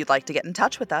 If you'd like to get in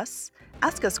touch with us,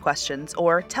 ask us questions,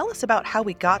 or tell us about how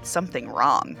we got something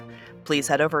wrong, please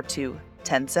head over to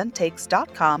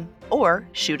 10centtakes.com or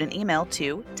shoot an email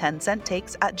to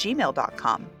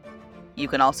 10centtakes@gmail.com. You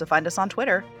can also find us on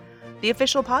Twitter. The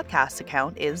official podcast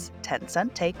account is 10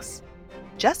 Cent Takes.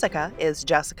 Jessica is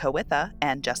Jessica with a,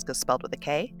 and Jessica spelled with a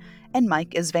K, and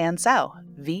Mike is Van Sau,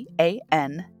 Vansau.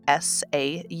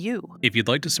 If you'd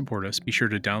like to support us, be sure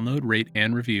to download, rate,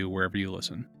 and review wherever you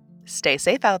listen. Stay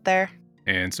safe out there.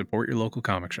 And support your local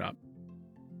comic shop.